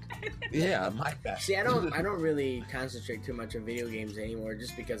Yeah, my best. See, I don't really concentrate too much on video games anymore,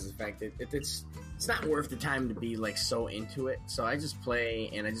 just because of the fact that it's not worth the time to be like so into it. So I just play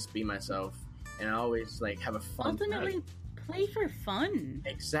and I just be myself, and I always like have a fun Ultimately, time. play for fun.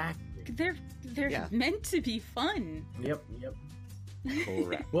 Exactly. They're meant to be fun. Yep.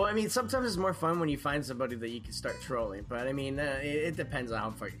 Correct. Well, I mean, sometimes it's more fun when you find somebody that you can start trolling, but I mean, it depends on how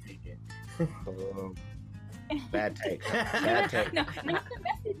far you take it. Bad take. Bad take. No, not the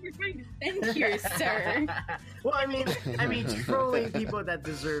message you're trying to send here, sir. Well, I mean, trolling people that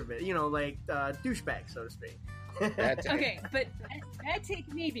deserve it. You know, like douchebags, so to speak. Bad take. Okay, but bad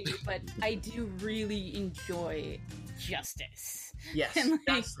take maybe, but I do really enjoy justice. Yes, And,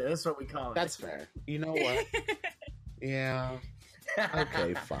 like, that's what we call it. That's fair. You know what? Yeah.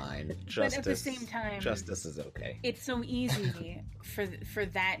 Okay, fine. Justice. But at the same time, justice is okay. it's so easy for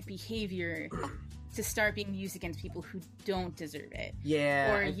that behavior to start being used against people who don't deserve it.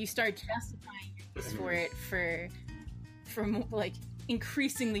 Yeah. Or you start justifying your use for it for like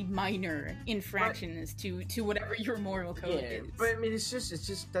increasingly minor infractions to whatever your moral code is. But I mean, it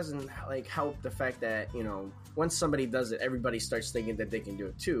just doesn't like help the fact that, you know, once somebody does it, everybody starts thinking that they can do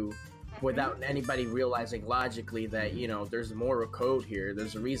it too, without anybody realizing logically that, you know, there's a moral code here.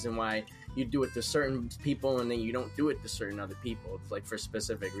 There's a reason why you do it to certain people and then you don't do it to certain other people. It's like for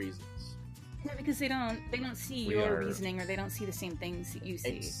specific reasons. Yeah, because they don't see your reasoning, or they don't see the same things that you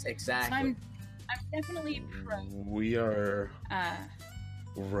see. Exactly. So I'm definitely pro. We are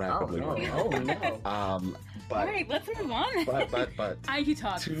rapidly Oh, going. no. Oh, no. But All right, let's move on. but I could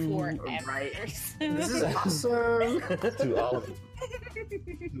talk to- forever. Right. So- This is awesome. to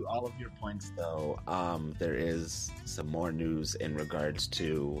all of your points, though, there is some more news in regards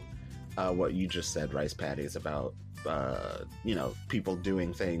to what you just said, Rice Patties, about you know, people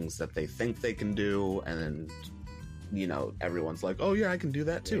doing things that they think they can do, and then, you know, everyone's like, oh yeah, I can do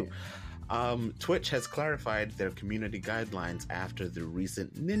that too. Twitch has clarified their community guidelines after the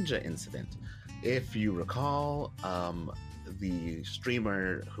recent Ninja incident. If you recall, the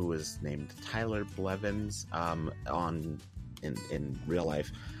streamer who is named Tyler Blevins in real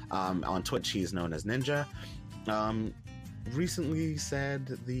life, on Twitch he's known as Ninja, recently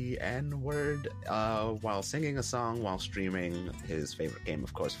said the N-word while singing a song while streaming his favorite game,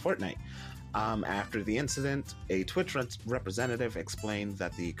 of course, Fortnite. After the incident, a Twitch representative explained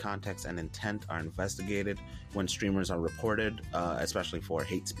that the context and intent are investigated when streamers are reported, especially for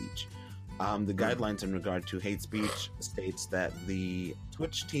hate speech. The guidelines in regard to hate speech states that the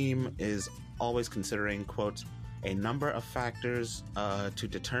Twitch team is always considering, quote, a number of factors to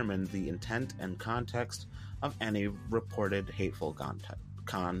determine the intent and context of any reported hateful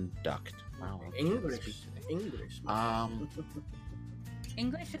conduct. Wow. English.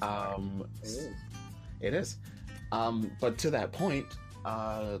 English is It is. But to that point,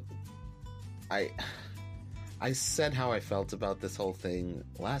 I said how I felt about this whole thing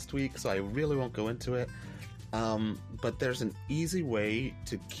last week, so I really won't go into it. But there's an easy way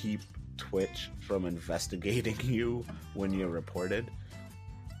to keep Twitch from investigating you when you're reported.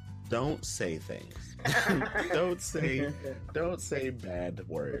 Don't say things. don't say bad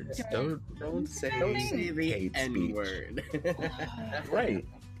words. Don't say the hate N speech. word. Right.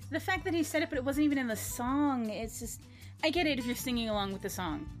 the fact that he said it, but it wasn't even in the song. It's just, I get it if you're singing along with the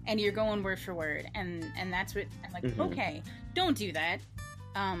song and you're going word for word, and that's what I'm like. Okay, don't do that.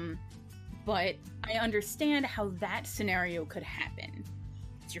 But I understand how that scenario could happen.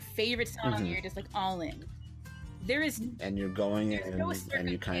 It's your favorite song, you're just like all in. There is, And you're going in no and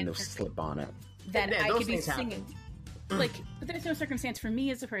you kind of circumstance slip on it. that Yeah, I those could be things happen. singing. Like, but there's no circumstance for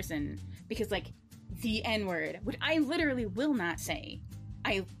me as a person, because like the N word, which I literally will not say,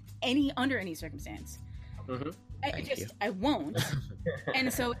 under any circumstance. I won't.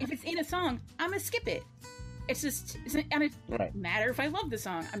 And so if it's in a song, I'm gonna skip it. It's not matter if I love the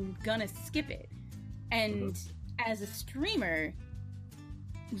song, I'm gonna skip it. And as a streamer,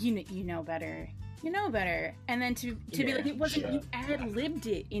 you know better. You know better. And then to be like, it wasn't, you ad-libbed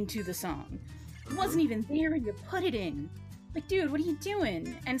it into the song. It wasn't even there when you put it in. Like, dude, what are you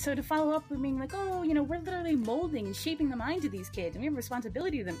doing? And so to follow up with being like, oh, you know, we're literally molding and shaping the minds of these kids, and we have a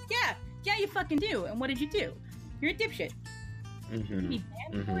responsibility to them. Yeah, you fucking do. And what did you do? You're a dipshit. You be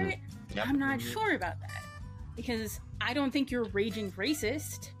banned for it? Yep. I'm not sure about that. Because I don't think you're raging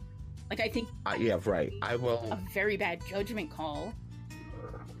racist. Like, I think Yeah, right. I will. a very bad judgment call.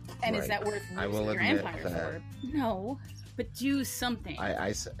 And is Right. that worth I will losing your admit empire that- for? No. but do something.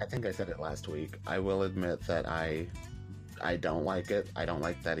 I think I said it last week. I will admit that I don't like it. I don't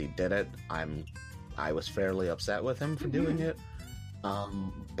like that he did it. I was fairly upset with him for doing it.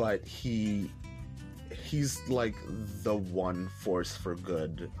 But he's like the one force for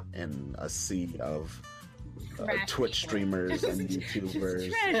good in a sea of Twitch streamers and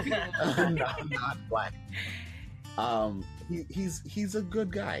YouTubers. Not black. He's a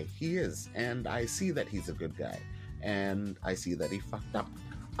good guy. He is, and I see that he's a good guy, and I see that he fucked up.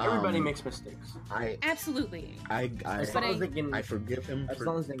 Everybody makes mistakes. Absolutely. I forgive him. I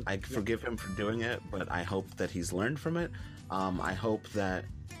forgive him for doing it, but I hope that he's learned from it. I hope that,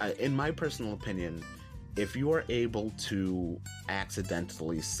 in my personal opinion, if you are able to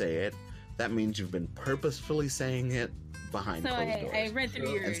accidentally say it, that means you've been purposefully saying it behind closed doors. I read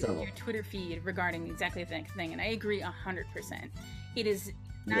through your Twitter feed regarding exactly that thing, and I agree 100%. It is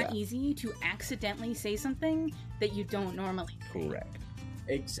not easy to accidentally say something that you don't normally say. Correct.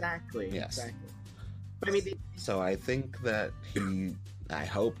 Exactly. Yes. Exactly. But I mean, so I think that I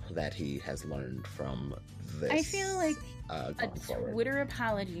hope that he has learned from this. I feel like a forward. Twitter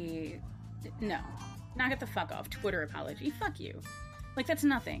apology. No, knock it the fuck off. Twitter apology. Fuck you. Like, that's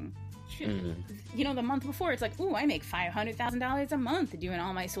nothing. You know, the month before, it's like, ooh, I make $500,000 a month doing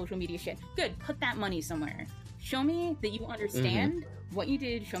all my social media shit. Good, put that money somewhere. Show me that you understand what you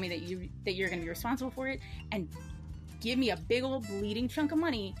did. Show me that you're going to be responsible for it, and give me a big old bleeding chunk of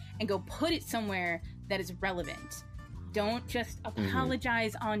money and go put it somewhere that is relevant. Don't just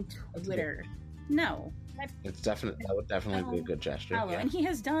apologize on Twitter. No, that would definitely be a good gesture. Yeah. And he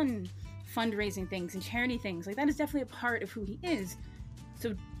has done fundraising things and charity things. Like, that is definitely a part of who he is.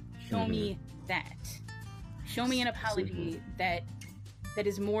 So show me that. Show me an apology that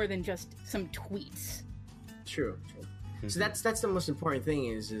is more than just some tweets. True. So that's the most important thing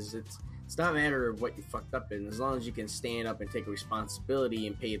is it's not a matter of what you fucked up in. As long as you can stand up and take responsibility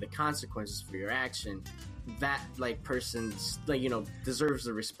and pay the consequences for your action, that person's deserves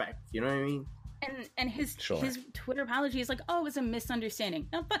the respect. You know what I mean? And his Twitter apology is like, oh, it was a misunderstanding.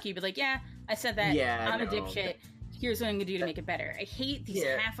 No, fuck you. But like, yeah, I said that. Yeah, I'm a dipshit. Here's what I'm going to do to make it better. I hate these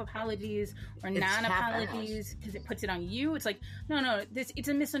half apologies or non-apologies because it puts it on you. It's like, no, it's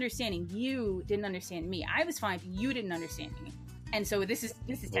a misunderstanding. You didn't understand me. I was fine, but you didn't understand me. And so this is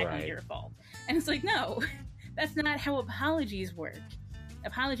technically your fault. And it's like, no, that's not how apologies work.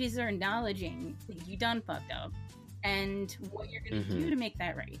 Apologies are acknowledging that you done fucked up and what you're going to do to make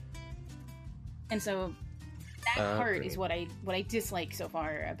that right. And so that part is what I dislike so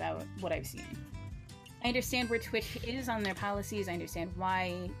far about what I've seen. I understand where Twitch is on their policies. I understand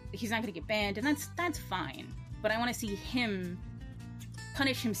why he's not going to get banned, and that's fine. But I want to see him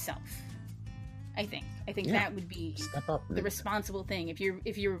punish himself. I think that would be the responsible thing.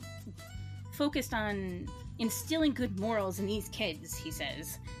 If you're focused on instilling good morals in these kids, he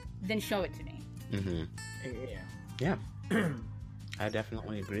says, then show it to me. Yeah. I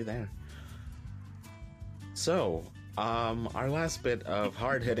definitely agree there. So, our last bit of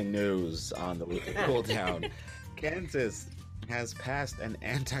hard-hitting news on the weekly cooldown. Kansas has passed an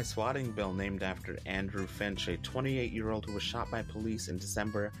anti-swatting bill named after Andrew Finch, a 28-year-old who was shot by police in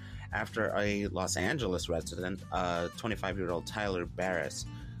December after a Los Angeles resident, 25-year-old Tyler Barris,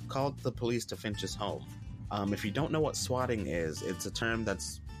 called the police to Finch's home. If you don't know what swatting is, it's a term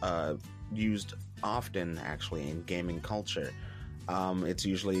that's used often, actually, in gaming culture. It's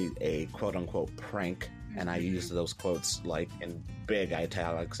usually a quote-unquote prank, and I use those quotes like in big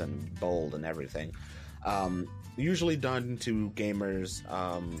italics and bold and everything. Usually done to gamers.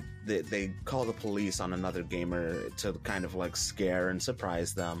 They call the police on another gamer to kind of like scare and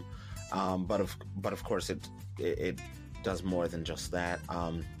surprise them. But of course it does more than just that.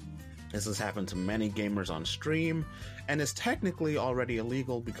 This has happened to many gamers on stream, and is technically already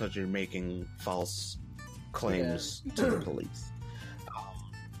illegal because you're making false claims to the police.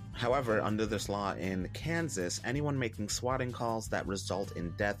 However, under this law in Kansas, anyone making swatting calls that result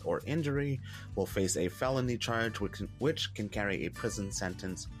in death or injury will face a felony charge which can carry a prison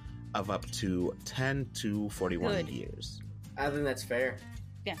sentence of up to 10 to 41 years. I think that's fair.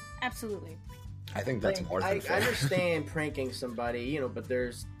 Yeah, absolutely. I think that's more than fair. I understand pranking somebody, but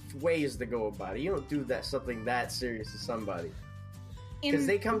there's ways to go about it. You don't do something that serious to somebody. Because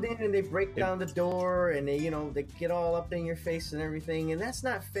they come in and they break down the door and they get all up in your face and everything, and that's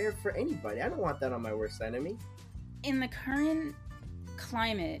not fair for anybody. I don't want that on my worst enemy. In the current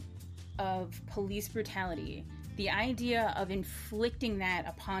climate of police brutality, the idea of inflicting that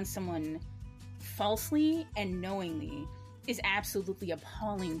upon someone falsely and knowingly is absolutely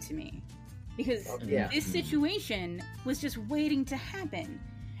appalling to me. Because this situation was just waiting to happen.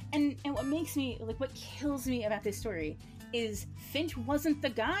 And what makes me, what kills me about this story is Finch wasn't the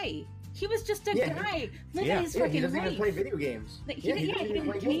guy. He was just a guy living his he fucking doesn't life. even play video games. He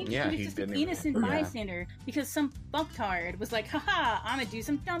was just an innocent bystander because some fucktard was like, haha, I'm gonna do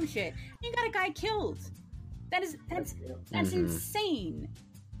some dumb shit. You got a guy killed. That's insane.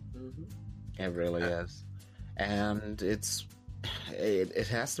 It really is. And it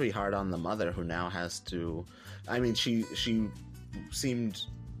has to be hard on the mother who now has to... I mean, she seemed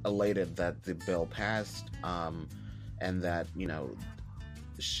elated that the bill passed, and that, you know,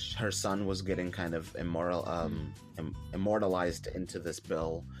 her son was getting kind of immortalized into this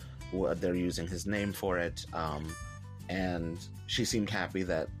bill. They're using his name for it, and she seemed happy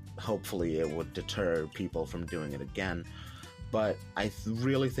that hopefully it would deter people from doing it again. But I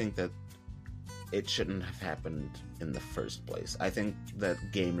really think that it shouldn't have happened in the first place. I think that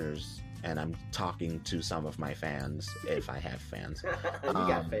gamers, and I'm talking to some of my fans, if I have fans. You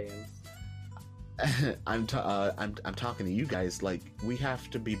got fans. I'm talking to you guys. Like, we have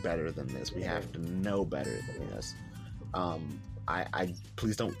to be better than this. We have to know better than this. I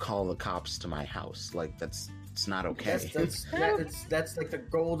please don't call the cops to my house. Like, it's not okay. That's like the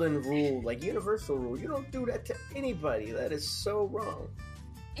golden rule, like universal rule. You don't do that to anybody. That is so wrong.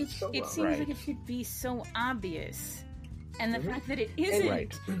 It seems like it should be so obvious, and the fact that it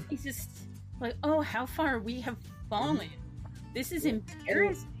isn't, it's just like, oh, how far we have fallen. This is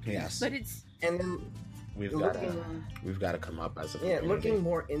embarrassing. Yes, but it's and then we've got to come up as a community. Looking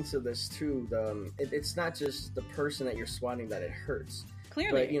more into this too. It's not just the person that you're swatting that it hurts.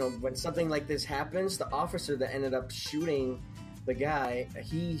 Clearly, but you know, when something like this happens, the officer that ended up shooting the guy,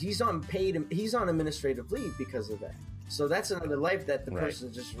 he's on administrative leave because of that. So that's another life that the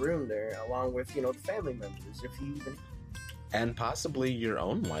person just ruined there, along with, you know, the family members, if he even... And possibly your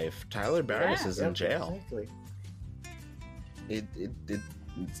own life. Tyler Barris is in jail. Exactly.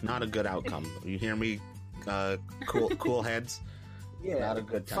 It's not a good outcome. You hear me, cool heads? Yeah. Not a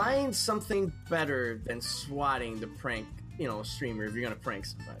good time. Find something better than swatting the prank, you know, streamer if you're going to prank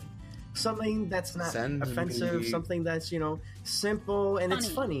somebody. Something that's not offensive, something that's, you know, simple, and it's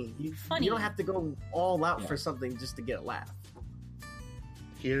funny. You don't have to go all out for something just to get a laugh.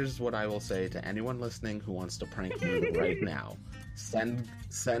 Here's what I will say to anyone listening who wants to prank me right now. Send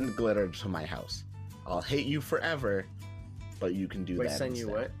glitter to my house. I'll hate you forever, but you can do that send instead.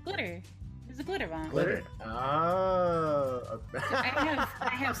 You what? Glitter. There's a glitter bomb. Glitter. Oh. I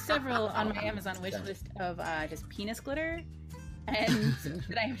have several on my Amazon wish list of just penis glitter. And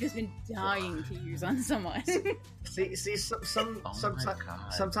that I have just been dying to use on someone. Sometimes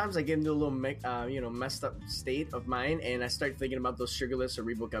I get into a little messed up state of mind, and I start thinking about those sugarless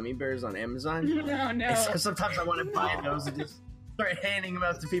Haribo gummy bears on Amazon. No. So sometimes I want to buy those and just start handing them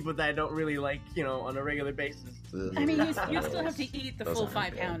out to people that I don't really like, you know, on a regular basis. I mean, you still have to eat the full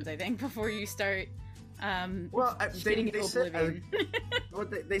 5 pounds, I think, before you start.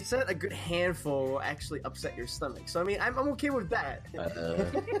 They said a good handful will actually upset your stomach. So I mean, I'm okay with that.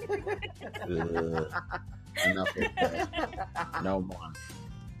 Enough with that. No more.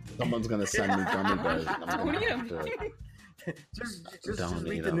 Someone's gonna send me gummy bears. Just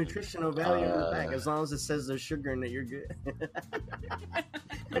read the nutritional value in the back. As long as it says there's sugar in it, you're good.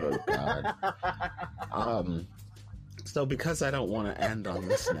 Oh God. So because I don't want to end on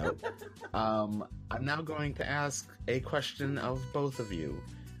this note, I'm now going to ask a question of both of you.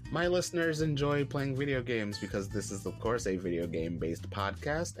 My listeners enjoy playing video games because this is, of course, a video game-based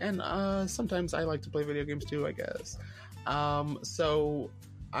podcast, and sometimes I like to play video games too, I guess. So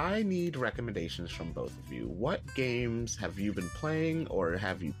I need recommendations from both of you. What games have you been playing or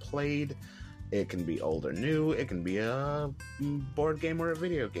have you played? It can be old or new. It can be a board game or a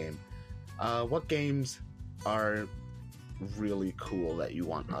video game. What games are really cool that you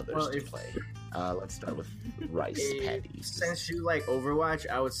want others to play? Let's start with Rice Patties. Since you like Overwatch,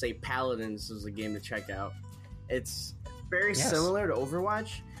 I would say Paladins is a game to check out. It's very similar to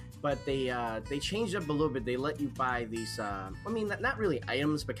Overwatch, but they changed up a little bit. They let you buy these, not really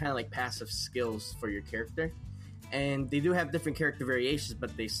items, but kind of like passive skills for your character. And they do have different character variations, but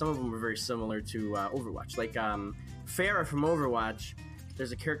some of them are very similar to Overwatch. Like Pharah from Overwatch,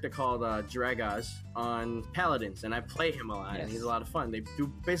 there's a character called Dragaz on Paladins, and I play him a lot, and he's a lot of fun. They do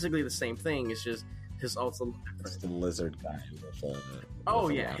basically the same thing. It's just his ult's a little different. It's the lizard guy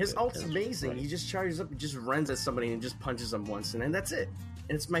his ult's amazing. He just charges up and just runs at somebody and just punches them once, and then that's it.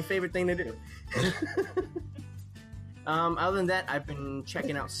 And it's my favorite thing to do. Other than that, I've been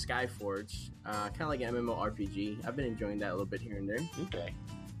checking out Skyforge, kind of like an MMORPG. I've been enjoying that a little bit here and there. Okay.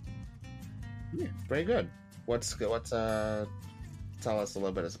 Yeah, very good. What's tell us a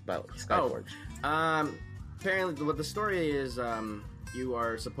little bit about Skyforge. Apparently, what the story is, you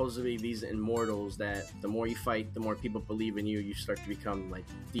are supposed to be these immortals that the more you fight, the more people believe in you. You start to become like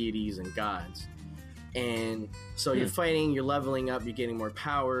deities and gods. And so you're fighting, you're leveling up, you're getting more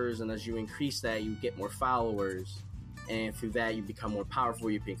powers, and as you increase that, you get more followers. And through that, you become more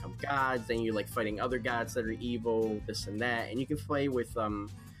powerful, you become gods, then you're like fighting other gods that are evil, this and that. And you can play with,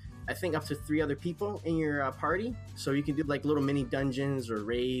 I think, up to 3 other people in your party. So you can do like little mini dungeons or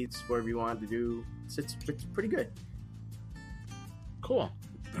raids, whatever you want to do. It's pretty good. Cool.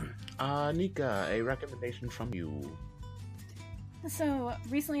 Nika, a recommendation from you. So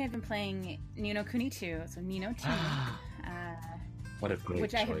recently I've been playing Ni no Kuni 2, so Ni no 2. What a great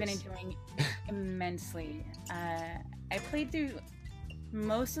which choice. I have been enjoying immensely. I played through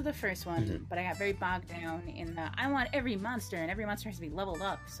most of the first one, but I got very bogged down in the I want every monster, and every monster has to be leveled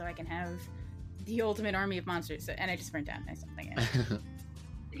up so I can have the ultimate army of monsters. And I just burnt out and I stopped playing it.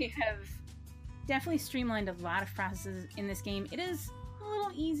 They have definitely streamlined a lot of processes in this game. It is a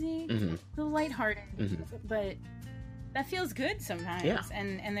little easy, a little lighthearted, but that feels good sometimes. Yeah.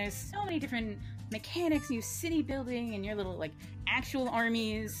 And there's so many different mechanics, new city building, and your little like actual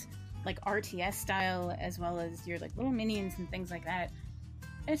armies, like RTS style, as well as your like little minions and things like that.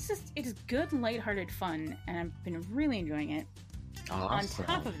 It is good, lighthearted fun, and I've been really enjoying it. Awesome. On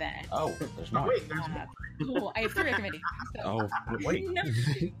top of that, there's more. Wait, there's more. cool. I have 3 recommendations. So, Wait. no.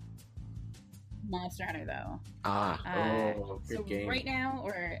 Monster Hunter, though. Good So game. right now,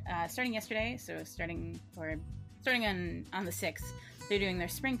 or starting yesterday, so starting on the 6th, they're doing their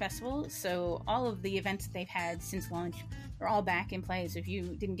spring festival. So all of the events that they've had since launch are all back in play. So if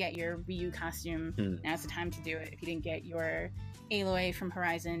you didn't get your Ryu costume, now's the time to do it. If you didn't get your Aloy from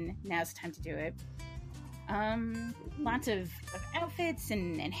Horizon, now's the time to do it. Lots of outfits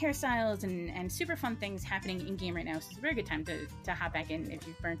and hairstyles and super fun things happening in game right now. So it's a very good time to hop back in if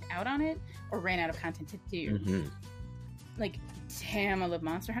you've burnt out on it or ran out of content to do. Like, damn, I love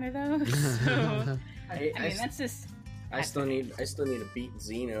Monster Hunter though. So I mean, that's just. I still need to beat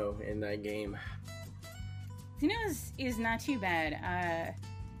Xeno in that game. Xeno is not too bad.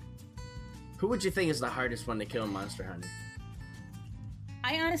 Who would you think is the hardest one to kill in Monster Hunter?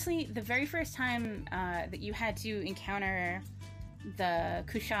 I honestly, the very first time that you had to encounter the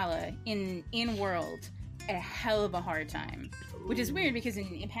Kushala in world, a hell of a hard time. Which is weird because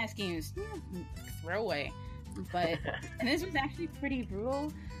in past games, throwaway. But and this was actually pretty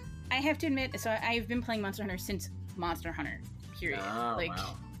brutal. I have to admit, so I've been playing Monster Hunter since Monster Hunter, period. Oh,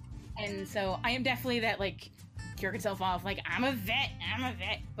 wow. And so I am definitely that, like, jerk itself off, like, I'm a vet,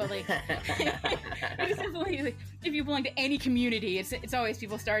 but, like, it's definitely, like, if you belong to any community, it's always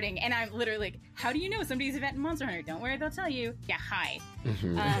people starting, and I'm literally like, how do you know somebody's a vet in Monster Hunter? Don't worry, they'll tell you. Yeah, hi.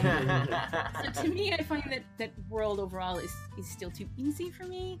 So to me, I find that world overall is still too easy for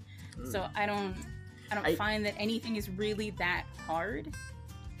me, so I don't find that anything is really that hard,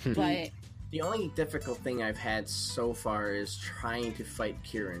 but... The only difficult thing I've had so far is trying to fight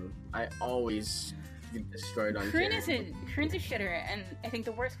Kirin. I always get destroyed on Kirin's a shitter, and I think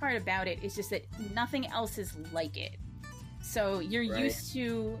the worst part about it is just that nothing else is like it. So you're used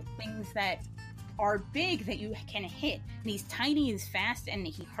to things that are big that you can hit, and he's tiny, he's fast, and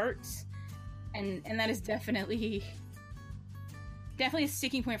he hurts. And that is definitely a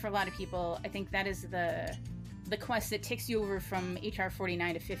sticking point for a lot of people. I think that is the quest that takes you over from HR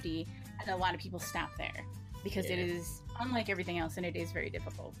 49 to 50. And a lot of people stop there because it is unlike everything else, and it is very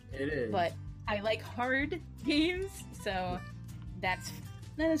difficult. It is. But I like hard games, so that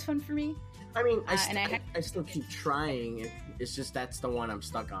is fun for me. I mean, I still keep trying. It's just that's the one I'm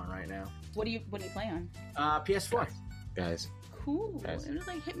stuck on right now. What do you play on? PS4. Guys. Cool. Guys. It was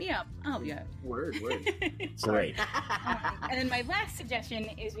like, hit me up. I'll help you out. Word. Great. And then my last suggestion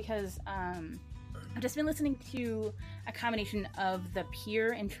is because I've just been listening to a combination of the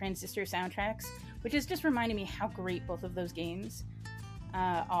Pier and Transistor soundtracks, which is just reminding me how great both of those games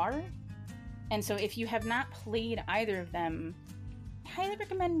are. And so if you have not played either of them, I highly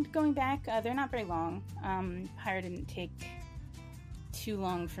recommend going back. They're not very long. Pyre didn't take too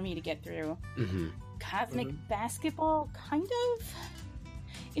long for me to get through. Cosmic Basketball, kind of.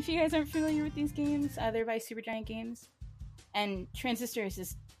 If you guys aren't familiar with these games, they're by Supergiant Games. And Transistor is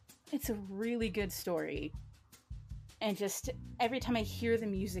just... It's a really good story. And just every time I hear the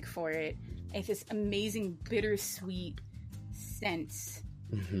music for it, it's this amazing bittersweet sense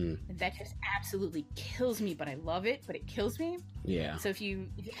that just absolutely kills me. But I love it, but it kills me. Yeah. So if you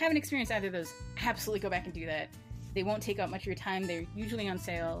haven't experienced either of those, absolutely go back and do that. They won't take up much of your time. They're usually on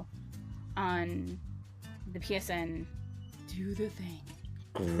sale on the PSN. Do the thing.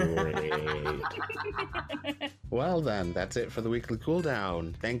 Great. Well then, that's it for the weekly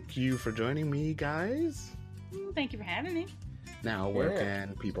cooldown. Thank you for joining me, guys. Thank you for having me. Now, where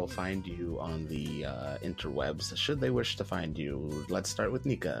can people find you on the interwebs, should they wish to find you? Let's start with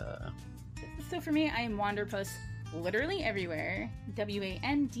Nika. So for me, I am Wanderpus literally everywhere.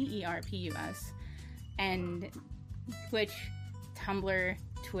 WANDERPUS. And Twitch, Tumblr,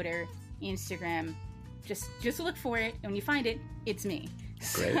 Twitter, Instagram. Just look for it. And when you find it, it's me.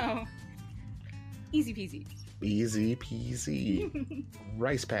 Great. So, easy peasy. Easy peasy.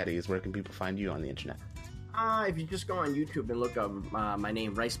 Rice Patties, where can people find you on the internet? If you just go on YouTube and look up my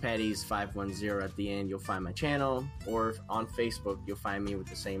name, Rice Patties 510 at the end, you'll find my channel. Or on Facebook, you'll find me with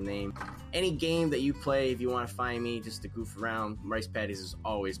the same name. Any game that you play, if you want to find me just to goof around, Rice Patties is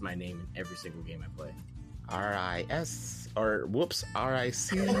always my name in every single game I play. RICPADDIES.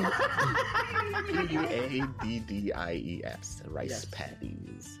 Rice Yes.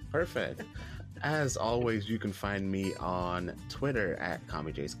 Patties. Perfect. As always, you can find me on Twitter at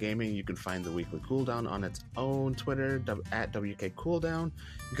KamiJ's Gaming. You can find the Weekly Cooldown on its own Twitter at WK Cooldown.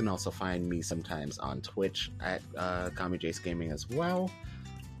 You can also find me sometimes on Twitch at KamiJ's Gaming as well.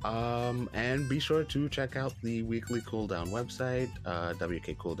 And be sure to check out the Weekly Cooldown website,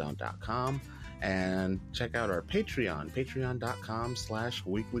 wkcooldown.com. And check out our Patreon,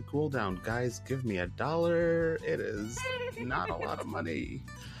 patreon.com/weekly cooldown. Guys, give me $1. It is not a lot of money.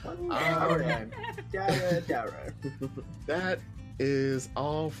 That is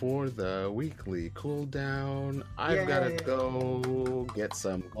all for the weekly cooldown. I've got to go get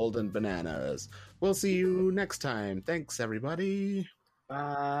some golden bananas. We'll see you next time. Thanks, everybody.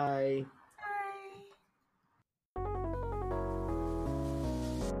 Bye.